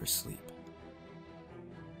waiting for sleep.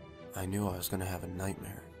 I knew I was going to have a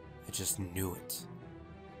nightmare. I just knew it.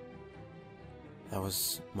 That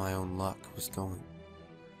was my own luck was going.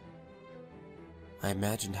 I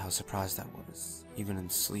imagined how surprised I was, even in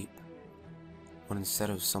sleep, when instead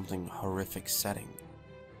of something horrific setting,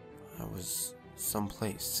 I was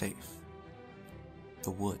someplace safe.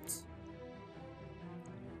 The woods.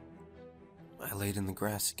 I laid in the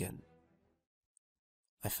grass again.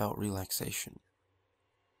 I felt relaxation.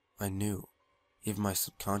 I knew, even my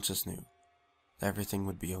subconscious knew, that everything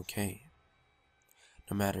would be okay.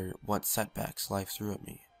 No matter what setbacks life threw at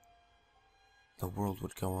me, the world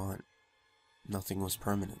would go on. Nothing was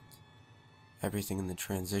permanent. Everything in the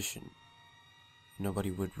transition.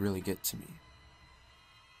 Nobody would really get to me.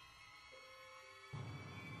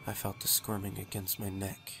 I felt the squirming against my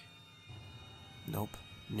neck. Nope,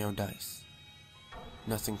 no dice.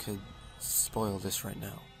 Nothing could spoil this right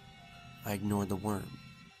now. I ignored the worm.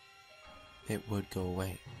 It would go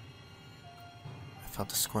away. I felt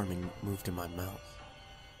the squirming moved in my mouth.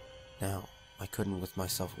 Now, I couldn't with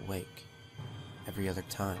myself awake. Every other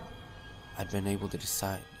time, I'd been able to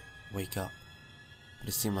decide, wake up, but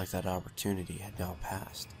it seemed like that opportunity had now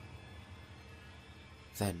passed.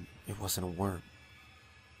 Then, it wasn't a worm.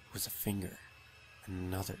 It was a finger, and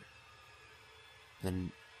another.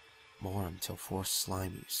 Then, more until 4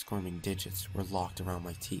 slimy, squirming digits were locked around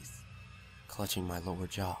my teeth, clutching my lower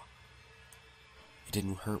jaw. It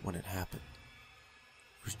didn't hurt when it happened.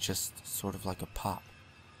 It was just sort of like a pop.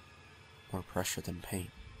 More pressure than pain.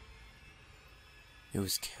 It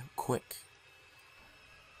was quick.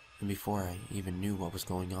 And before I even knew what was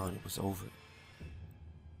going on, it was over.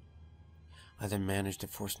 I then managed to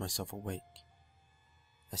force myself awake.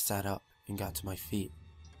 I sat up and got to my feet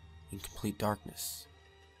in complete darkness,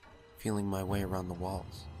 feeling my way around the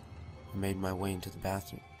walls. I made my way into the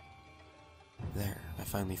bathroom. There, I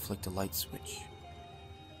finally flicked a light switch.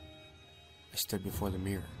 I stood before the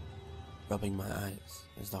mirror, rubbing my eyes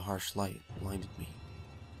as the harsh light blinded me.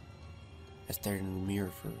 I stared in the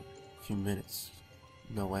mirror for a few minutes,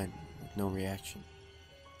 no end, with no reaction,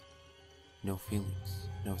 no feelings,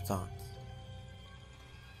 no thoughts.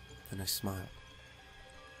 Then I smiled.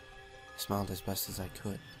 I smiled as best as I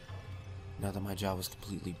could, now that my jaw was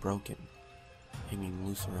completely broken, hanging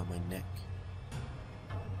loose around my neck.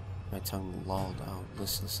 My tongue lolled out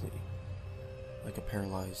listlessly, like a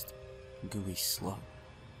paralyzed, gooey slug.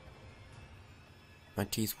 My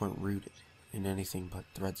teeth weren't rooted in anything but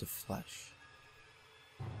threads of flesh.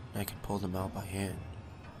 I could pull them out by hand,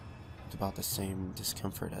 with about the same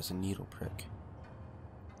discomfort as a needle prick.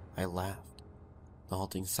 I laughed, the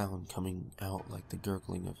halting sound coming out like the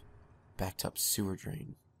gurgling of backed up sewer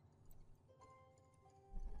drain.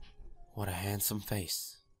 What a handsome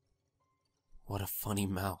face. What a funny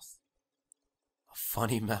mouth. A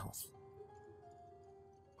funny mouth.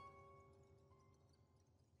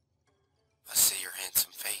 I see your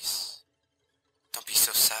handsome face. Don't be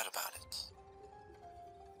so sad about it.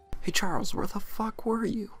 Hey Charles, where the fuck were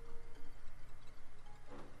you?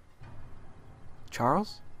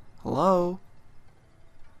 Charles? Hello?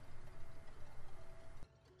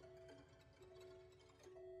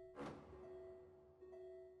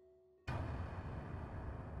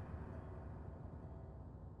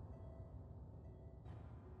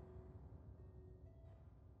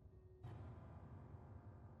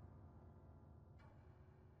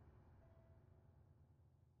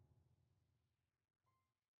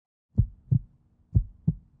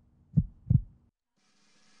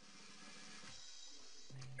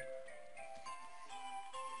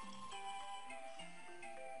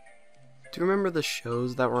 Do you remember the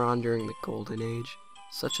shows that were on during the Golden Age,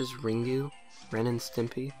 such as Ringu, Ren and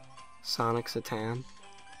Stimpy, Sonic Satan,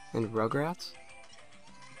 and Rugrats?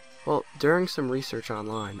 Well, during some research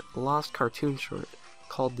online, a lost cartoon short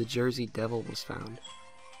called The Jersey Devil was found,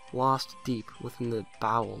 lost deep within the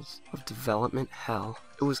bowels of development hell.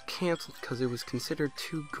 It was cancelled because it was considered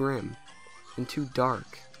too grim and too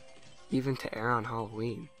dark, even to air on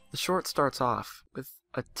Halloween. The short starts off with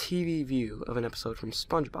a TV view of an episode from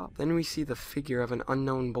SpongeBob. Then we see the figure of an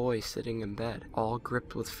unknown boy sitting in bed, all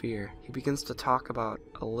gripped with fear. He begins to talk about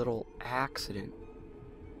a little accident,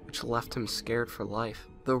 which left him scared for life.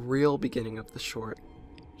 The real beginning of the short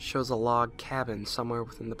shows a log cabin somewhere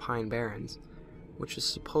within the Pine Barrens, which is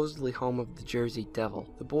supposedly home of the Jersey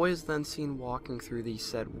Devil. The boy is then seen walking through these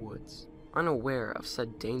said woods, unaware of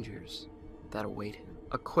said dangers that await him.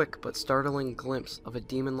 A quick but startling glimpse of a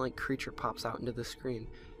demon-like creature pops out into the screen,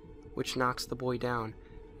 which knocks the boy down.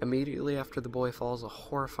 Immediately after the boy falls, a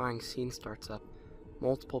horrifying scene starts up.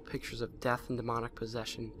 Multiple pictures of death and demonic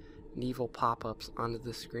possession and evil pop-ups onto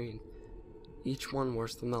the screen, each one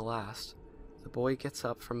worse than the last. The boy gets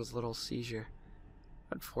up from his little seizure.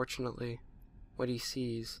 Unfortunately, what he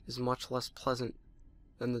sees is much less pleasant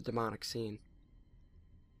than the demonic scene.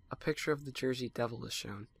 A picture of the Jersey Devil is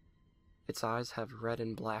shown. Its eyes have red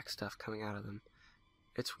and black stuff coming out of them.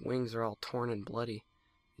 Its wings are all torn and bloody.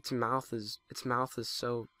 Its mouth is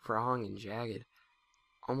so wrong and jagged,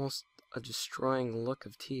 almost a destroying look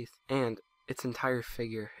of teeth, and its entire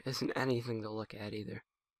figure isn't anything to look at either.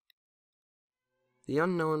 The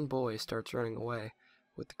unknown boy starts running away,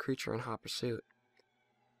 with the creature in hot pursuit.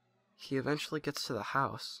 He eventually gets to the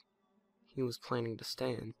house he was planning to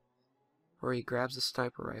stay in, where he grabs a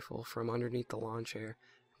sniper rifle from underneath the lawn chair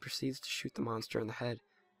and proceeds to shoot the monster in the head,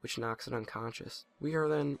 which knocks it unconscious. We are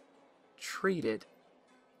then treated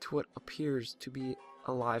to what appears to be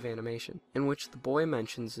a live animation, in which the boy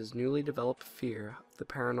mentions his newly developed fear of the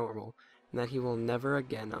paranormal and that he will never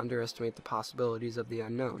again underestimate the possibilities of the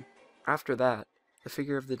unknown. After that, the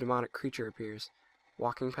figure of the demonic creature appears,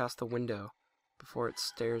 walking past the window before it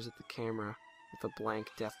stares at the camera with a blank,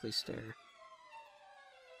 deathly stare.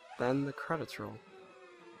 Then the credits roll,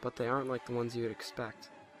 but they aren't like the ones you would expect.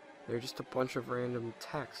 They're just a bunch of random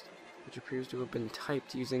text, which appears to have been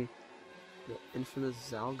typed using the infamous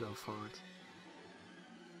Zalgo font.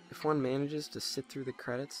 If one manages to sit through the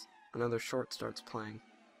credits, another short starts playing.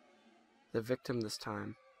 The victim this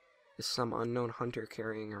time is some unknown hunter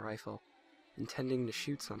carrying a rifle, intending to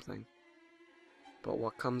shoot something. But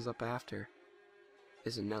what comes up after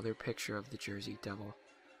is another picture of the Jersey Devil,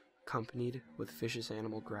 accompanied with vicious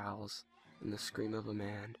animal growls and the scream of a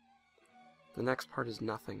man. The next part is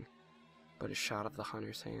nothing but a shot of the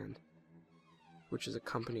hunter's hand, which is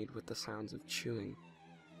accompanied with the sounds of chewing,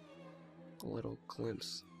 a little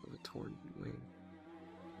glimpse of a torn wing.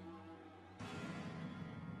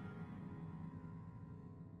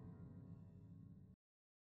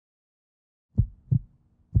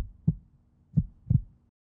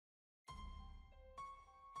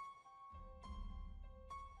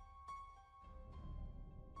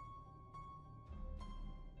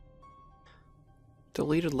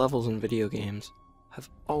 Deleted levels in video games have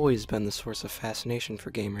always been the source of fascination for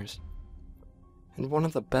gamers, and one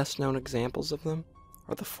of the best known examples of them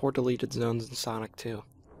are the 4 deleted zones in Sonic 2.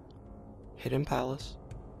 Hidden Palace,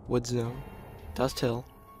 Wood Zone, Dust Hill,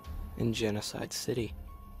 and Genocide City.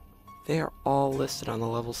 They are all listed on the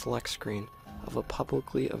level select screen of a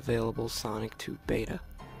publicly available Sonic 2 beta.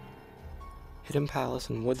 Hidden Palace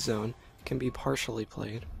and Wood Zone can be partially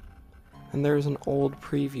played, and there is an old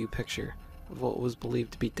preview picture of what was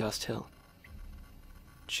believed to be Dust Hill.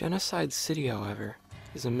 Genocide City, however,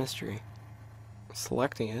 is a mystery.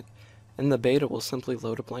 Selecting it, and the beta will simply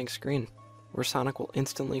load a blank screen, where Sonic will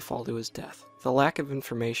instantly fall to his death. The lack of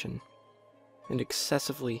information and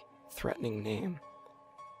excessively threatening name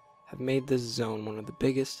have made this zone one of the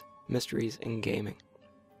biggest mysteries in gaming.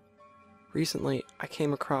 Recently, I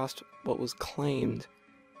came across what was claimed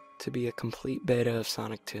to be a complete beta of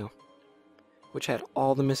Sonic 2, which had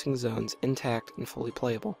all the missing zones intact and fully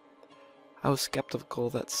playable. I was skeptical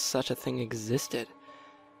that such a thing existed,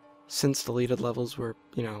 since deleted levels were,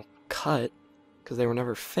 cut, because they were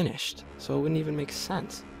never finished, so it wouldn't even make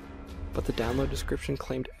sense. But the download description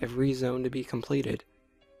claimed every zone to be completed,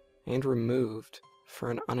 and removed for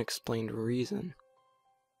an unexplained reason.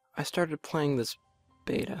 I started playing this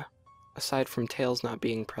beta. Aside from Tails not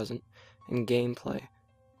being present, and gameplay,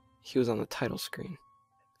 he was on the title screen.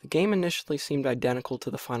 The game initially seemed identical to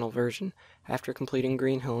the final version. After completing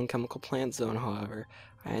Green Hill and Chemical Plant Zone, however,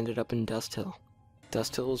 I ended up in Dust Hill.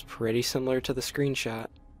 Dust Hill was pretty similar to the screenshot.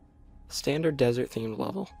 Standard desert-themed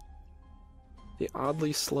level. The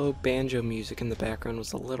oddly slow banjo music in the background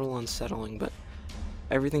was a little unsettling, but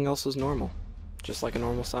everything else was normal, just like a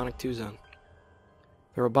normal Sonic 2 zone.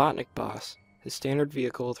 The Robotnik boss, his standard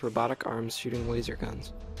vehicle with robotic arms shooting laser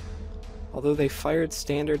guns. Although they fired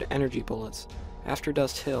standard energy bullets, after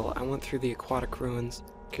Dust Hill, I went through the Aquatic Ruins,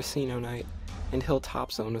 Casino Night, and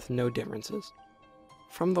Hilltop Zone with no differences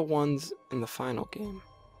from the ones in the final game.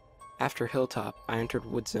 After Hilltop, I entered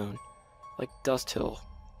Wood Zone. Like Dust Hill,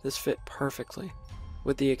 this fit perfectly.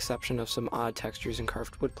 With the exception of some odd textures and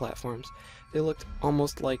carved wood platforms, they looked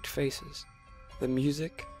almost like faces. The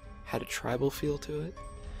music had a tribal feel to it.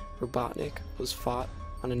 Robotnik was fought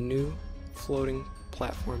on a new floating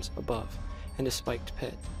platforms above, and a spiked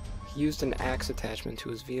pit. He used an axe attachment to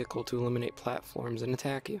his vehicle to eliminate platforms and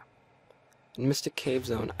attack you. In Mystic Cave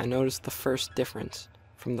Zone, I noticed the first difference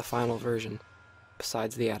from the final version,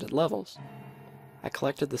 besides the added levels. I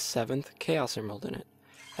collected the 7th Chaos Emerald in it.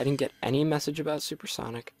 I didn't get any message about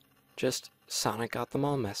Supersonic, just Sonic got them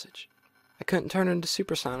all message. I couldn't turn into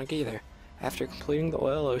Supersonic either. After completing the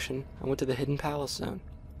Oil Ocean, I went to the Hidden Palace Zone.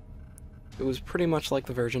 It was pretty much like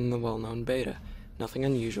the version in the well-known beta, nothing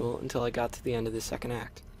unusual until I got to the end of the second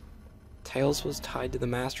act. Tails was tied to the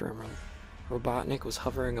Master Emerald. Robotnik was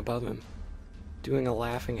hovering above him, doing a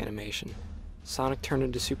laughing animation. Sonic turned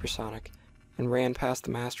into Supersonic and ran past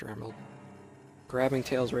the Master Emerald, grabbing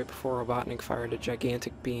Tails right before Robotnik fired a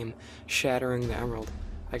gigantic beam, shattering the emerald.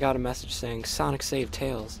 I got a message saying, "Sonic saved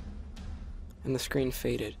Tails." And the screen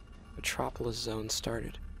faded. Metropolis Zone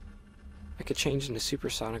started. I could change into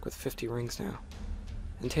Supersonic with 50 rings now,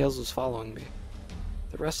 and Tails was following me.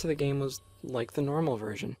 The rest of the game was like the normal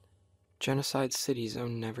version. Genocide City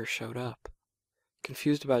Zone never showed up.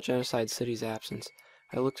 Confused about Genocide City's absence,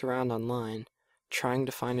 I looked around online, trying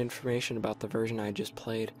to find information about the version I had just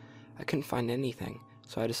played. I couldn't find anything,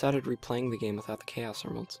 so I decided replaying the game without the Chaos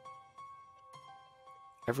Emeralds.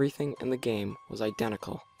 Everything in the game was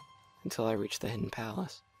identical until I reached the Hidden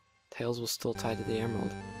Palace. Tails was still tied to the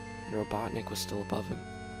emerald, and Robotnik was still above him.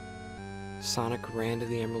 Sonic ran to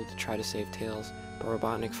the emerald to try to save Tails, but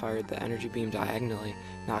Robotnik fired the energy beam diagonally,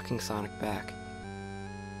 knocking Sonic back.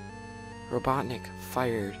 Robotnik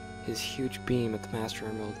fired his huge beam at the Master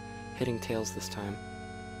Emerald, hitting Tails this time.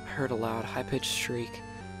 I heard a loud, high-pitched shriek,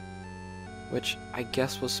 which I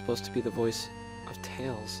guess was supposed to be the voice of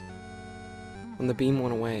Tails. When the beam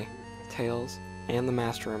went away, Tails and the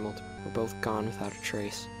Master Emerald were both gone without a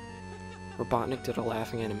trace. Robotnik did a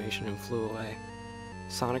laughing animation and flew away.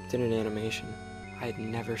 Sonic did an animation. I had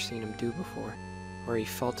never seen him do before, where he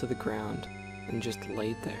fell to the ground and just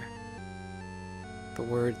laid there. The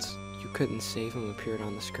words, "You couldn't save him," appeared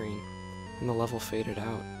on the screen, and the level faded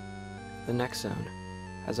out. The next zone,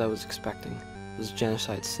 as I was expecting, was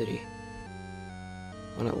Genocide City.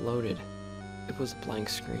 When it loaded, it was a blank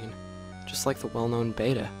screen. Just like the well-known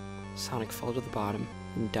beta, Sonic fell to the bottom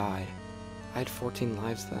and died. I had 14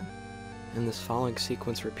 lives then, and this following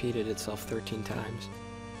sequence repeated itself 13 times.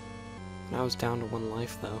 When I was down to 1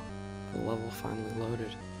 life though, the level finally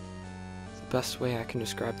loaded. The best way I can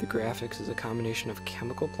describe the graphics is a combination of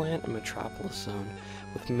chemical plant and metropolis zone,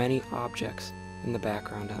 with many objects in the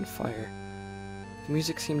background on fire. The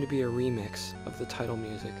music seemed to be a remix of the title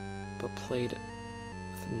music, but played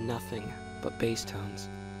with nothing but bass tones.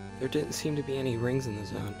 There didn't seem to be any rings in the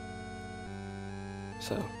zone.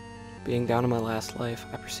 So, being down to my last life,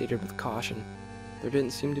 I proceeded with caution. There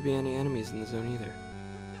didn't seem to be any enemies in the zone either.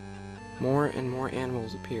 More and more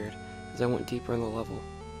animals appeared as I went deeper in the level.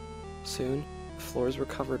 Soon, the floors were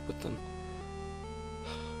covered with them.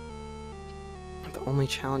 The only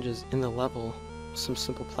challenges in the level were some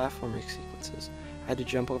simple platforming sequences. I had to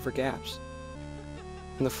jump over gaps.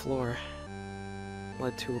 And the floor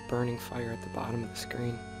led to a burning fire at the bottom of the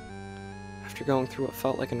screen. After going through what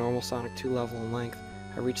felt like a normal Sonic 2 level in length,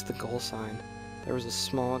 I reached the goal sign. There was a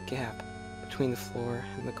small gap between the floor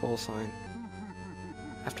and the goal sign.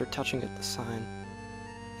 After touching the sign,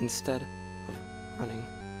 instead of running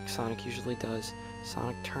like Sonic usually does,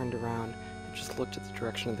 Sonic turned around and just looked at the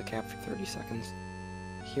direction of the gap for 30 seconds.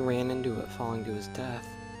 He ran into it, falling to his death.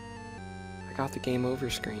 I got the game over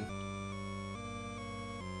screen.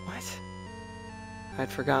 What? I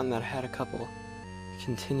had forgotten that I had a couple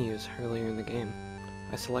continues earlier in the game.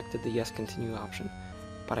 I selected the yes continue option,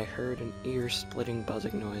 but I heard an ear-splitting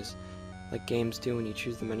buzzing noise, like games do when you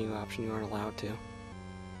choose the menu option you aren't allowed to.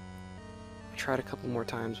 I tried a couple more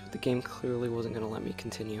times, but the game clearly wasn't going to let me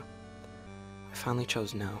continue. I finally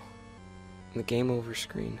chose no. And the game over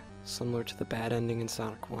screen, similar to the bad ending in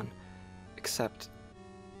Sonic 1, except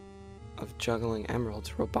of juggling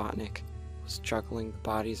emeralds, Robotnik was juggling the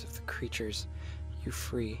bodies of the creatures you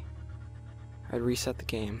free. I'd reset the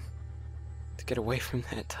game to get away from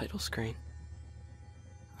that title screen.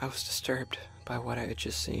 I was disturbed by what I had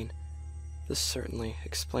just seen. This certainly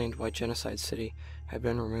explained why Genocide City had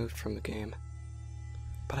been removed from the game.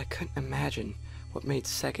 But I couldn't imagine what made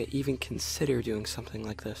Sega even consider doing something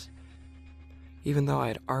like this. Even though I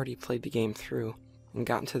had already played the game through and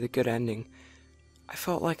gotten to the good ending, I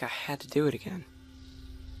felt like I had to do it again.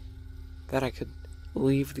 That I could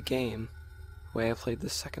leave the game the way I played the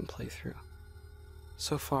second playthrough.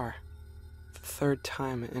 So far, the 3rd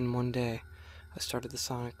time in one day, I started the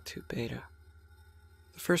Sonic 2 beta.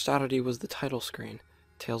 The first oddity was the title screen.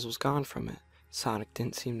 Tails was gone from it. Sonic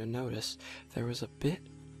didn't seem to notice. There was a bit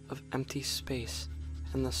of empty space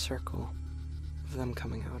in the circle of them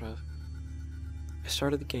coming out of. I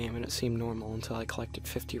started the game and it seemed normal until I collected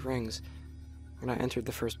 50 rings and I entered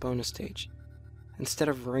the first bonus stage. Instead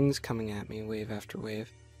of rings coming at me wave after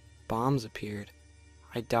wave, bombs appeared.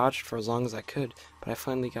 I dodged for as long as I could, but I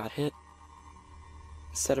finally got hit.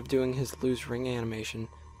 Instead of doing his lose ring animation,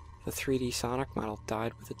 the 3D Sonic model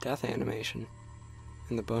died with a death animation,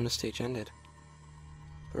 and the bonus stage ended.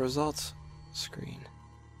 The results screen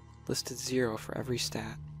listed 0 for every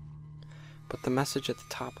stat, but the message at the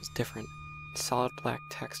top was different. In solid black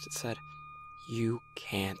text it said, "You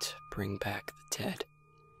can't bring back the dead."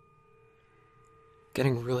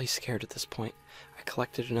 Getting really scared at this point, I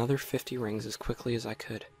collected another 50 rings as quickly as I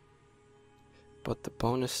could. But the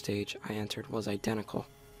bonus stage I entered was identical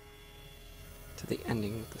to the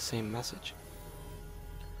ending with the same message.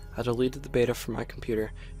 I deleted the beta from my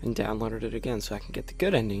computer and downloaded it again so I can get the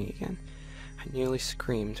good ending again. I nearly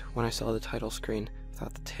screamed when I saw the title screen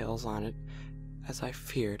without the tails on it. As I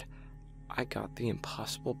feared, I got the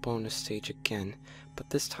impossible bonus stage again, but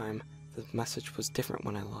this time the message was different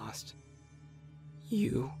when I lost.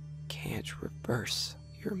 You can't reverse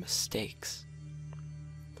your mistakes.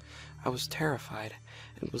 I was terrified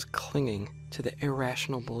and was clinging to the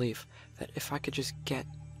irrational belief that if I could just get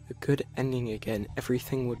a good ending again,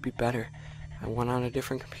 everything would be better. I went on a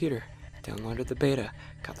different computer, downloaded the beta,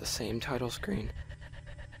 got the same title screen.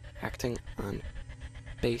 Acting on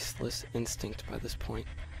baseless instinct by this point,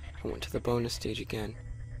 I went to the bonus stage again.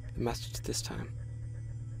 The message this time: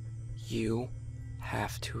 you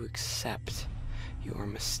have to accept your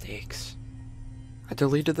mistakes. I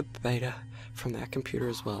deleted the beta from that computer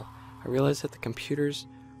as well. I realized that the computers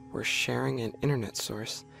were sharing an internet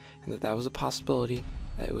source and that was a possibility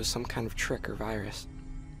that it was some kind of trick or virus.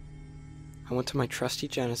 I went to my trusty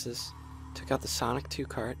Genesis, took out the Sonic 2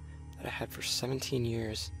 cart that I had for 17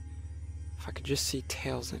 years. If I could just see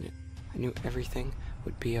tails in it, I knew everything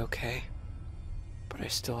would be okay. But I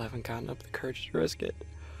still haven't gotten up the courage to risk it.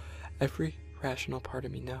 Every rational part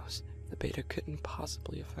of me knows the beta couldn't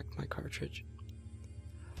possibly affect my cartridge.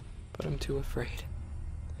 But I'm too afraid.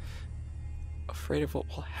 Afraid of what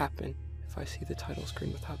will happen if I see the title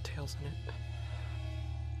screen without tails in it.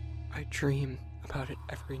 I dream about it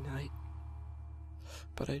every night.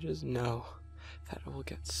 But I just know that it will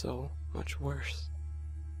get so much worse.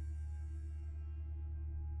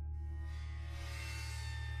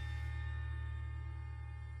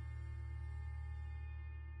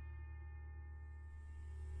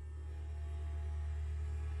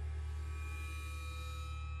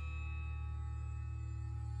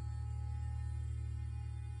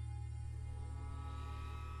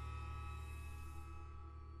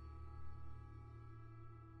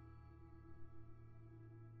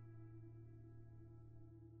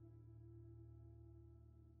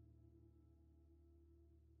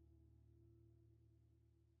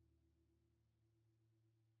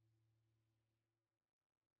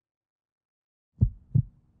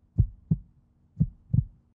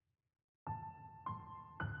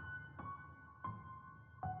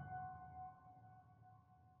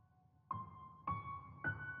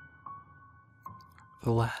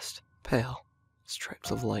 The last pale stripes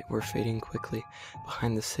of light were fading quickly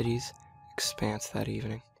behind the city's expanse that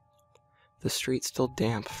evening. The street, still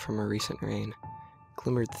damp from a recent rain,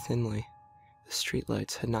 glimmered thinly. The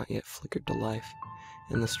streetlights had not yet flickered to life,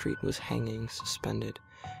 and the street was hanging suspended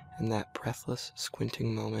in that breathless,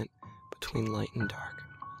 squinting moment between light and dark.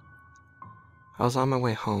 I was on my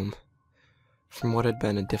way home from what had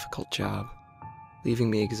been a difficult job, leaving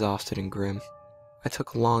me exhausted and grim. I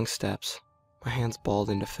took long steps, my hands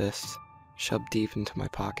balled into fists, shoved deep into my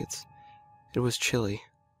pockets. It was chilly,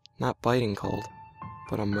 not biting cold,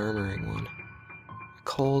 but a murmuring one. A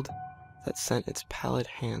cold that sent its pallid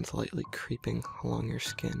hands lightly creeping along your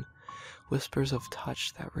skin, whispers of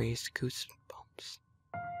touch that raised goosebumps,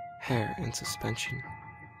 hair in suspension.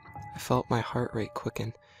 I felt my heart rate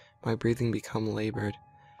quicken, my breathing become labored.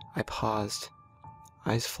 I paused,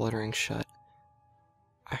 eyes fluttering shut.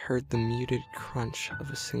 I heard the muted crunch of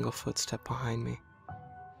a single footstep behind me.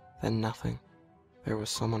 Then nothing. There was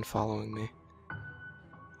someone following me.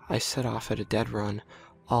 I set off at a dead run,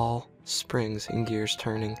 all springs and gears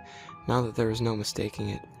turning, now that there was no mistaking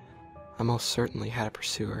it. I most certainly had a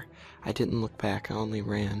pursuer. I didn't look back, I only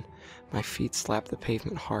ran. My feet slapped the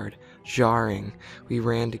pavement hard, jarring. We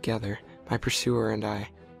ran together, my pursuer and I.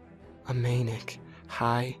 A manic,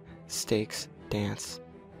 high-stakes dance.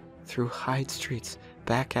 Through Hyde streets,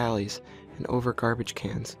 back alleys, and over garbage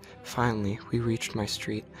cans. Finally, we reached my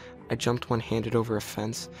street. I jumped one-handed over a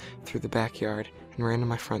fence, through the backyard, and ran to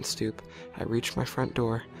my front stoop. I reached my front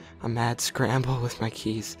door, a mad scramble with my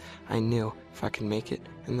keys. I knew if I could make it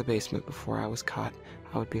in the basement before I was caught,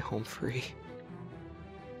 I would be home free.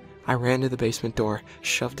 I ran to the basement door,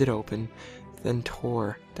 shoved it open, then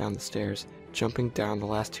tore down the stairs, jumping down the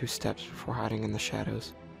last 2 steps before hiding in the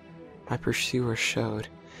shadows. My pursuer showed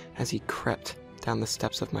as he crept down the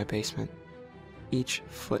steps of my basement, each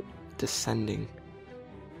foot descending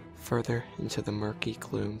further into the murky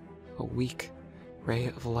gloom. A weak ray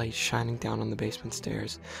of light shining down on the basement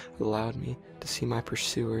stairs allowed me to see my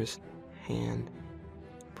pursuer's hand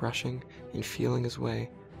brushing and feeling his way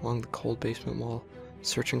along the cold basement wall,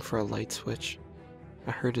 searching for a light switch.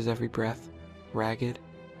 I heard his every breath, ragged,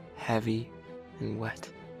 heavy, and wet,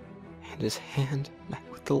 and his hand met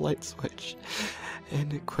with the light switch,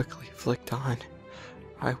 and it quickly flicked on.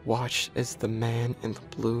 I watched as the man in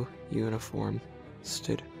the blue uniform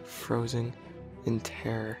stood frozen in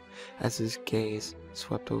terror as his gaze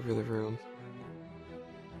swept over the room.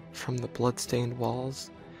 From the blood-stained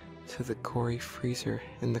walls to the gory freezer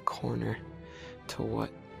in the corner to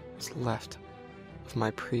what was left of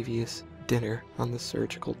my previous dinner on the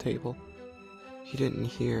surgical table. He didn't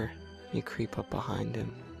hear me creep up behind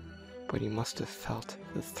him, but he must have felt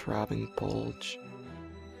the throbbing bulge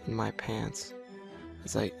in my pants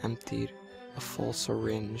as I emptied a full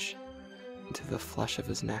syringe into the flesh of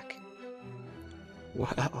his neck.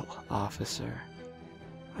 "Well, officer,"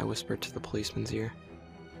 I whispered to the policeman's ear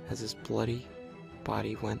as his bloody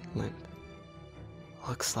body went limp.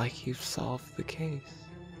 "Looks like you've solved the case."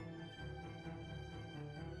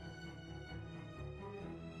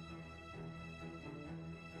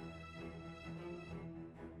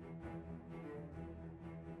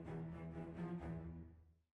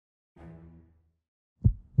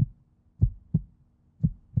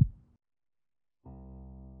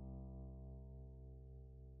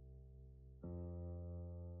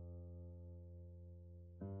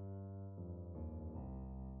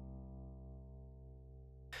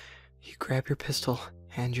 grab your pistol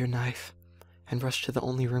and your knife and rush to the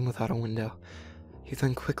only room without a window. You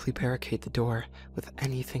then quickly barricade the door with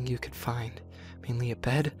anything you could find, mainly a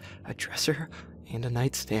bed, a dresser, and a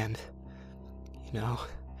nightstand. You know,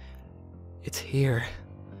 it's here.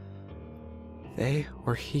 They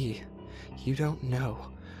or he, you don't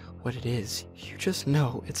know what it is. You just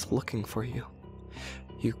know it's looking for you.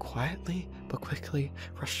 You quietly but quickly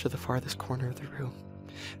rush to the farthest corner of the room.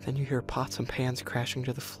 Then you hear pots and pans crashing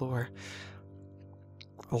to the floor.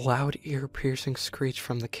 A loud, ear-piercing screech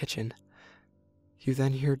from the kitchen. You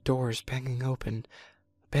then hear doors banging open,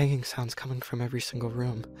 banging sounds coming from every single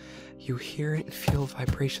room. You hear and feel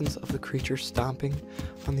vibrations of the creature stomping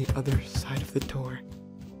on the other side of the door.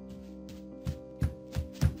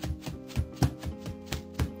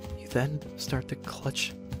 You then start to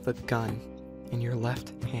clutch the gun in your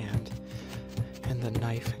left hand and the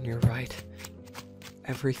knife in your right.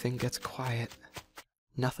 Everything gets quiet.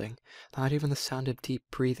 Nothing, not even the sound of deep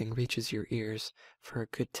breathing, reaches your ears for a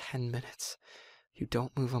good 10 minutes. You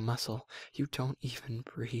don't move a muscle. You don't even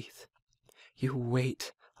breathe. You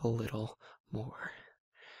wait a little more,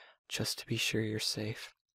 just to be sure you're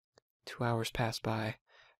safe. 2 hours pass by,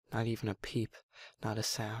 not even a peep, not a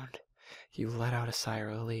sound. You let out a sigh of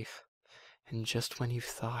relief, and just when you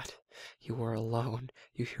thought you were alone,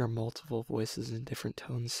 you hear multiple voices in different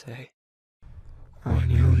tones say, I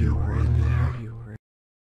knew you were in there. You were.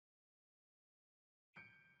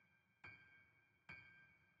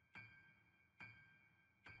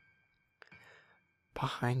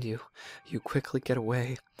 Behind you, you quickly get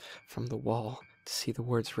away from the wall to see the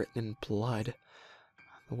words written in blood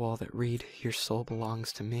on the wall that read, "Your soul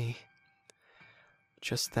belongs to me."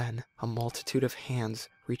 Just then, a multitude of hands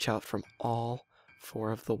reach out from all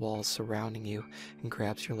 4 of the walls surrounding you and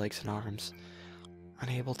grabs your legs and arms.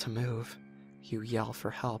 Unable to move, you yell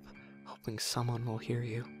for help, hoping someone will hear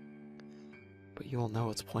you. But you will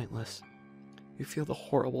know it's pointless. You feel the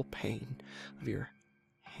horrible pain of your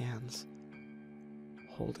hands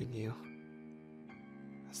holding you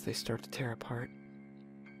as they start to tear apart.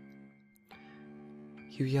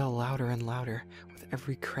 You yell louder and louder with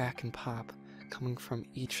every crack and pop coming from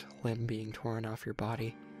each limb being torn off your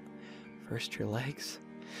body. First your legs,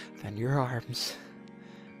 then your arms.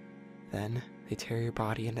 Then they tear your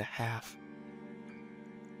body into half.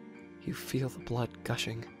 You feel the blood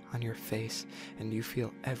gushing on your face, and you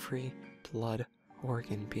feel every blood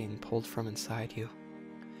organ being pulled from inside you.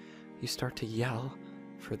 You start to yell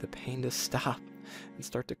for the pain to stop and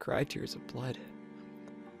start to cry tears of blood.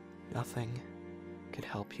 Nothing could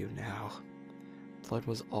help you now. Blood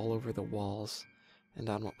was all over the walls and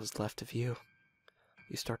on what was left of you.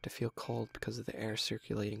 You start to feel cold because of the air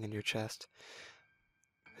circulating in your chest.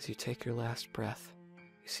 As you take your last breath,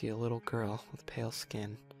 you see a little girl with pale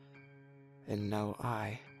skin and no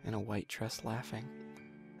eye in a white dress laughing,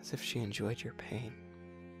 as if she enjoyed your pain.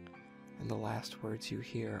 And the last words you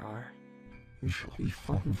hear are, "You shall be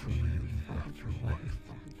fun for me throughout your life."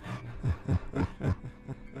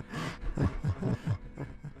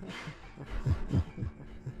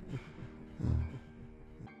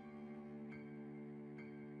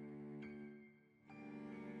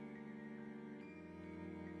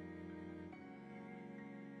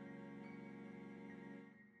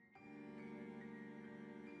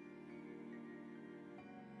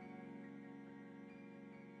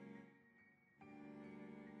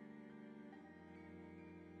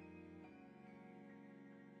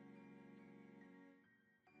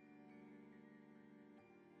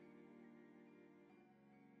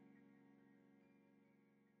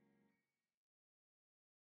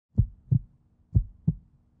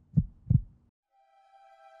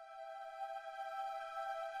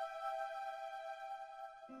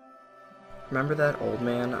 Remember that old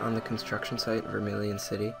man on the construction site of Vermilion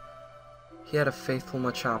City? He had a faithful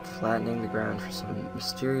Machop flattening the ground for some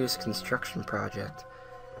mysterious construction project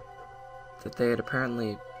that they had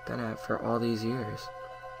apparently been at for all these years.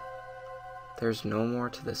 There's no more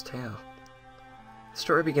to this tale. The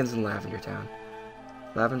story begins in Lavender Town.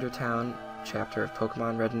 Lavender Town chapter of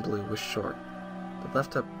Pokemon Red and Blue was short, but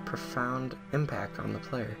left a profound impact on the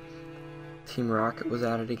player. Team Rocket was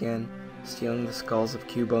at it again, stealing the skulls of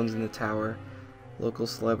Cubones in the tower. Local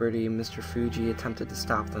celebrity Mr. Fuji attempted to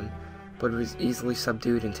stop them, but was easily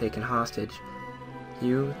subdued and taken hostage.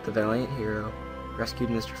 You, the valiant hero, rescued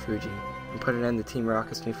Mr. Fuji and put an end to Team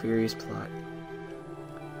Rocket's nefarious plot.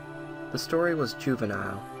 The story was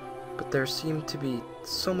juvenile, but there seemed to be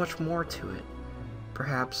so much more to it.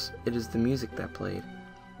 Perhaps it is the music that played.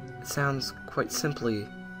 It sounds quite simply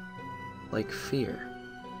like fear.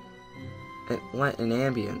 It lent an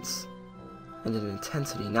ambience and an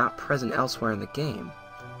intensity not present elsewhere in the game.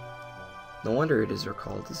 No wonder it is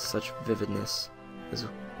recalled with such vividness, as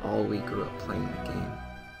all we grew up playing the game.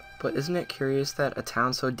 But isn't it curious that a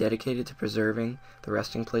town so dedicated to preserving the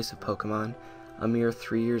resting place of Pokemon, a mere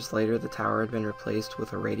 3 years later the tower had been replaced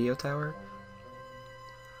with a radio tower?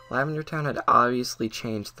 Lavender Town had obviously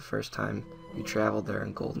changed the first time you traveled there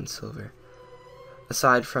in Gold and Silver.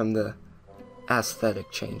 Aside from the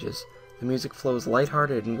aesthetic changes, the music flows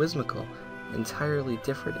lighthearted and whimsical, entirely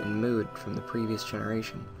different in mood from the previous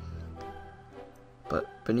generation. But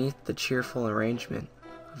beneath the cheerful arrangement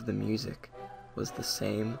of the music was the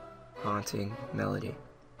same haunting melody.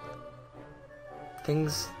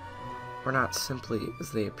 Things were not simply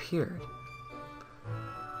as they appeared.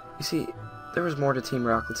 You see, there was more to Team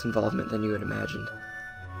Rocket's involvement than you had imagined.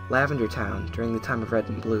 Lavender Town, during the time of Red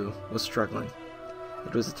and Blue, was struggling.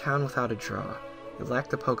 It was a town without a draw. It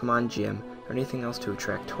lacked a Pokemon gym or anything else to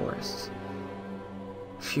attract tourists.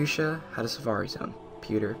 Fuchsia had a safari zone.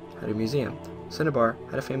 Pewter had a museum. Cinnabar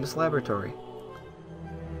had a famous laboratory.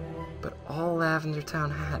 But all Lavender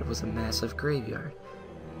Town had was a massive graveyard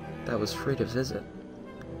that was free to visit.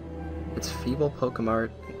 Its feeble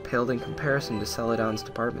Pokemart paled in comparison to Celadon's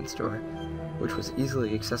department store, which was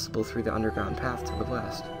easily accessible through the underground path to the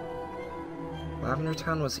west. Lavender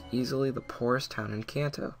Town was easily the poorest town in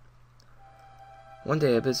Kanto. One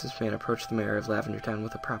day a businessman approached the mayor of Lavender Town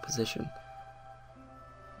with a proposition.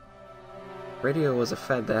 Radio was a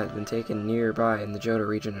fed that had been taken nearby in the Johto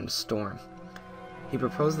region in a storm. He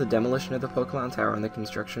proposed the demolition of the Pokemon Tower and the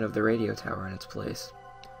construction of the radio tower in its place.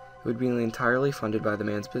 It would be entirely funded by the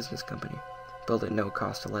man's business company, built at no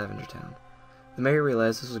cost to Lavender Town. The mayor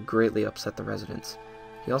realized this would greatly upset the residents.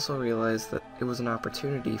 He also realized that it was an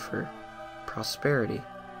opportunity for prosperity.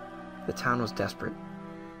 The town was desperate.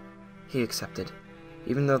 He accepted,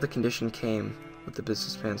 even though the condition came with the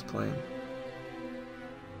businessman's plan.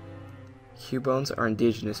 Cubones are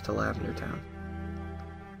indigenous to Lavender Town.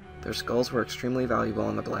 Their skulls were extremely valuable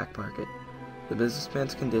on the black market. The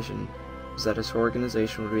businessman's condition was that his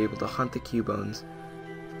organization would be able to hunt the Cubones.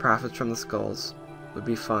 The profits from the skulls would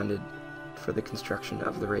be funded for the construction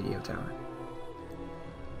of the radio tower.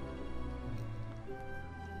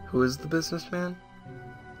 Who is the businessman?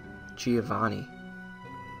 Giovanni.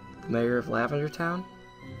 The mayor of Lavender Town?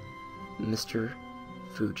 Mr.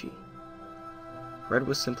 Fuji. Red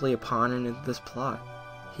was simply a pawn in this plot.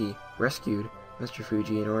 He rescued Mr.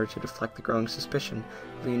 Fuji in order to deflect the growing suspicion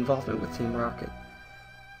of the involvement with Team Rocket.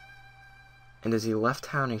 And as he left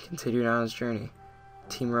town and continued on his journey,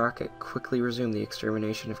 Team Rocket quickly resumed the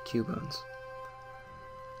extermination of Cubones.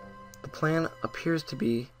 The plan appears to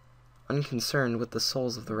be unconcerned with the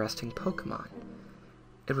souls of the resting Pokemon.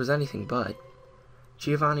 It was anything but.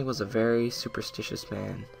 Giovanni was a very superstitious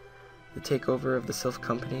man. The takeover of the Sylph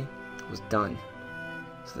Company was done,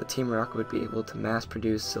 so that Team Rocket would be able to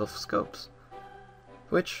mass-produce Sylph Scopes,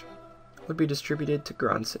 which would be distributed to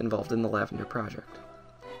grunts involved in the Lavender Project.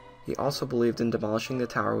 He also believed in demolishing the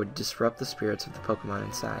tower would disrupt the spirits of the Pokemon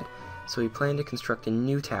inside, so he planned to construct a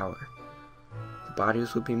new tower. The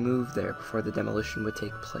bodies would be moved there before the demolition would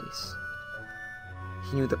take place.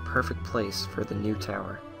 He knew the perfect place for the new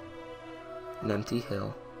tower: an empty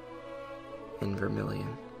hill in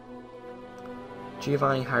Vermilion.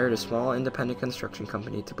 Giovanni hired a small independent construction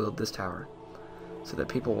company to build this tower, so that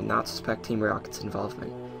people will not suspect Team Rocket's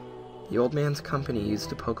involvement. The old man's company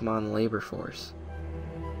used a Pokemon labor force,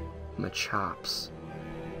 Machops.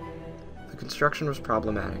 The construction was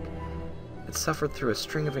problematic. It suffered through a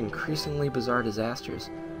string of increasingly bizarre disasters.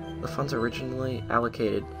 The funds originally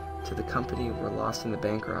allocated to the company were lost in the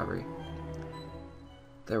bank robbery.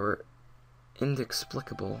 There were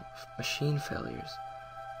inexplicable machine failures,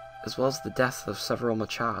 as well as the death of several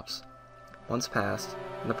Machops. Months passed,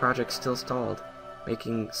 and the project still stalled,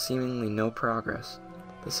 making seemingly no progress.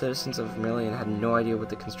 The citizens of Vermilion had no idea what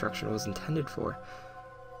the construction was intended for,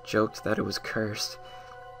 joked that it was cursed.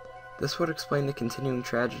 This would explain the continuing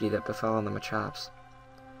tragedy that befell on the Machops.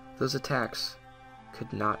 Those attacks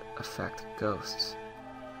could not affect ghosts.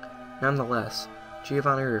 Nonetheless,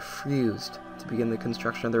 Giovanni refused to begin the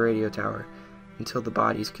construction of the radio tower until the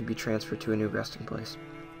bodies could be transferred to a new resting place.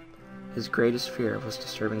 His greatest fear was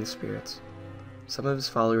disturbing the spirits. Some of his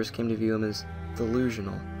followers came to view him as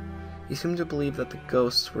delusional. He seemed to believe that the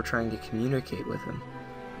ghosts were trying to communicate with him,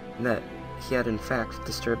 and that he had in fact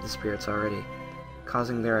disturbed the spirits already,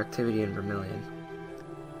 causing their activity in Vermilion.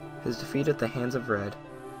 His defeat at the hands of Red,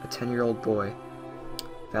 a 10-year-old boy,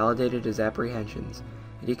 validated his apprehensions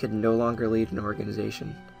that he could no longer lead an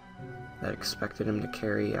organization that expected him to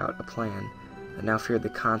carry out a plan that now feared the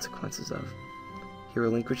consequences of. He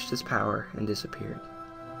relinquished his power and disappeared.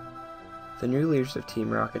 The new leaders of Team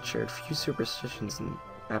Rocket shared few superstitions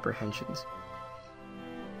apprehensions.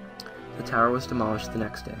 The tower was demolished the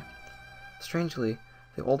next day. Strangely,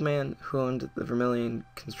 the old man who owned the Vermilion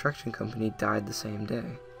Construction Company died the same day.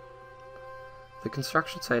 The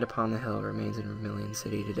construction site upon the hill remains in Vermilion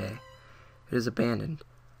City today. It is abandoned,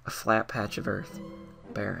 a flat patch of earth,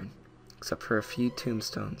 barren, except for a few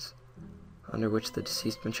tombstones, under which the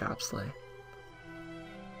deceased Machops lay.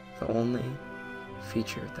 The only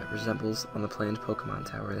feature that resembles on the planned Pokemon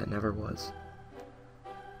Tower that never was.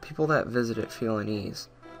 People that visit it feel unease.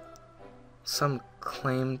 Some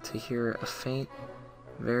claim to hear a faint,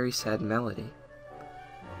 very sad melody.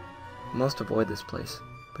 Most avoid this place,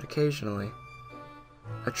 but occasionally,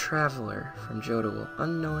 a traveler from Johto will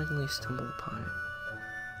unknowingly stumble upon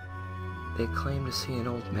it. They claim to see an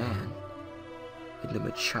old man in the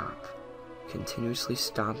Machop continuously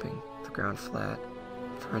stomping the ground flat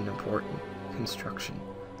for an important construction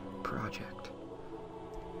project.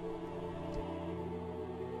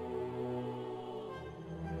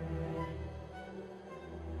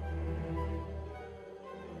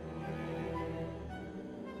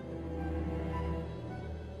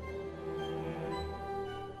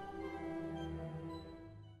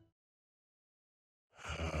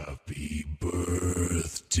 Happy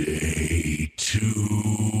birthday to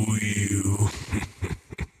you.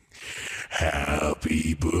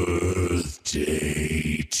 Happy birthday